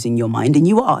are losing your mind, and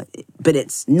you are, but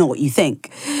it's not what you think,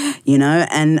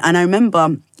 And I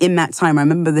remember in that time, I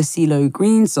remember the CeeLo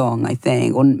Green song, I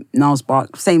think, on Niles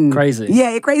Bark, same. Crazy.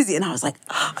 Yeah, crazy. And I was like,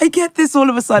 I get this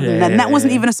all of a sudden. And that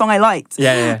wasn't even a song I liked.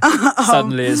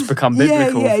 Suddenly it's become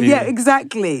biblical. Yeah,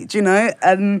 exactly. Do you know?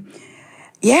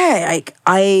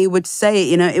 I would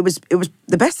say, it was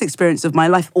the best experience of my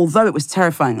life, although it was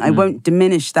terrifying. I won't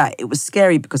diminish that. It was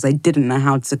scary because I didn't know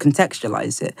how to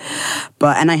contextualize it.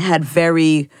 And I had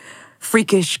very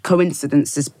freakish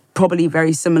coincidences, probably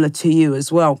very similar to you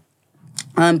as well.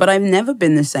 But I've never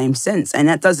been the same since. And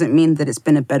that doesn't mean that it's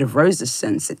been a bed of roses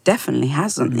since. It definitely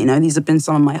hasn't. These have been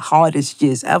some of my hardest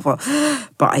years ever.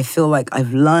 But I feel like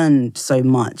I've learned so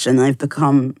much, and I've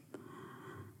become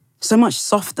so much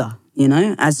softer,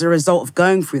 as a result of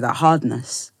going through that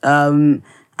hardness. And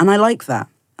I like that.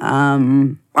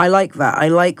 I like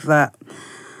that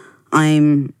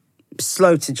I'm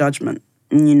slow to judgment,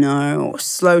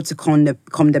 slow to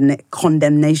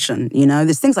condemnation,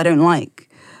 There's things I don't like,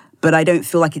 but I don't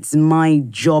feel like it's my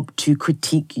job to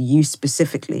critique you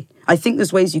specifically. I think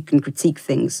there's ways you can critique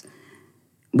things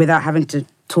without having to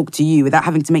talk to you, without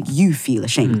having to make you feel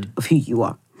ashamed of who you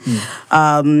are.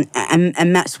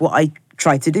 And that's what I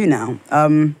try to do now.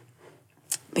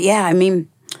 But yeah, I mean,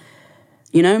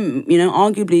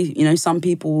 arguably, some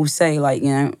people will say,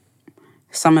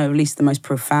 some of at least the most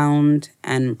profound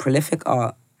and prolific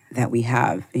art that we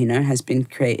have, has been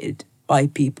created by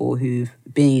people who've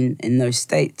been in those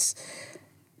states.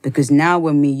 Because now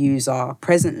when we use our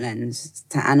present lens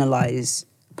to analyze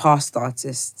past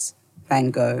artists,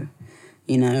 Van Gogh,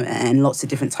 and lots of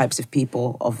different types of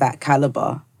people of that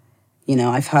caliber,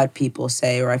 I've heard people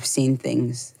say, or I've seen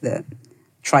things that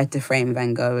tried to frame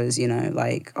Van Gogh as,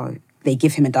 they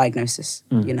give him a diagnosis,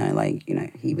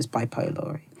 he was bipolar,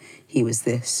 or he was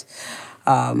this.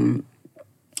 Because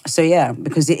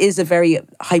it is a very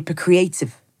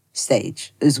hyper-creative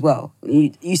stage as well.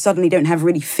 You suddenly don't have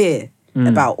really fear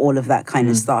about all of that kind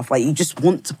of stuff. Like, you just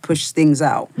want to push things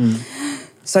out.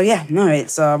 So yeah, no,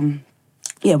 it's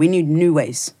we need new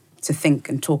ways to think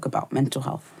and talk about mental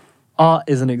health. Art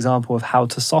is an example of how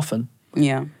to soften.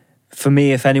 Yeah. For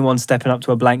me, if anyone's stepping up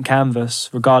to a blank canvas,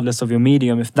 regardless of your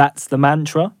medium, if that's the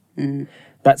mantra,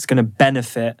 that's going to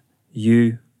benefit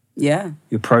you, Yeah.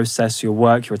 your process, your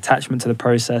work, your attachment to the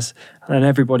process, and then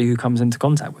everybody who comes into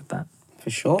contact with that. For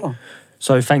sure.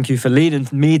 So thank you for leading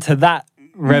me to that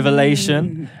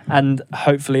revelation, and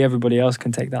hopefully everybody else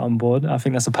can take that on board. I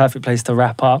think that's a perfect place to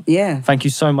wrap up. Yeah. Thank you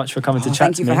so much for coming to chat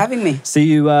Thank to you me. for having me. See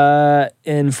you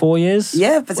in 4 years?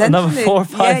 Yeah, potentially. Another 4 or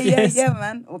 5 years? Yeah,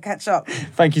 man. We'll catch up.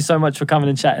 Thank you so much for coming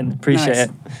and chatting. Appreciate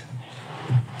it.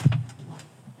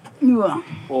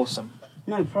 Awesome.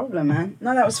 No problem, man.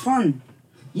 No, that was fun.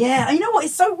 Yeah, and you know what?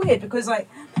 It's so weird because, like,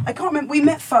 I can't remember. We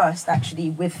met first, actually,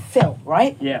 with Phil,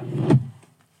 right? Yeah.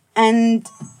 And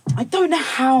I don't know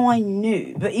how I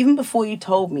knew, but even before you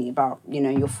told me about,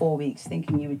 your 4 weeks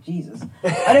thinking you were Jesus,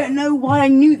 I don't know why I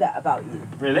knew that about you.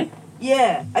 Really?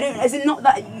 Yeah. I don't, as in, not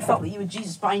that you felt that you were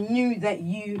Jesus, but I knew that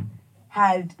you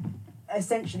had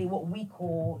essentially what we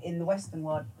call in the Western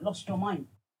world lost your mind.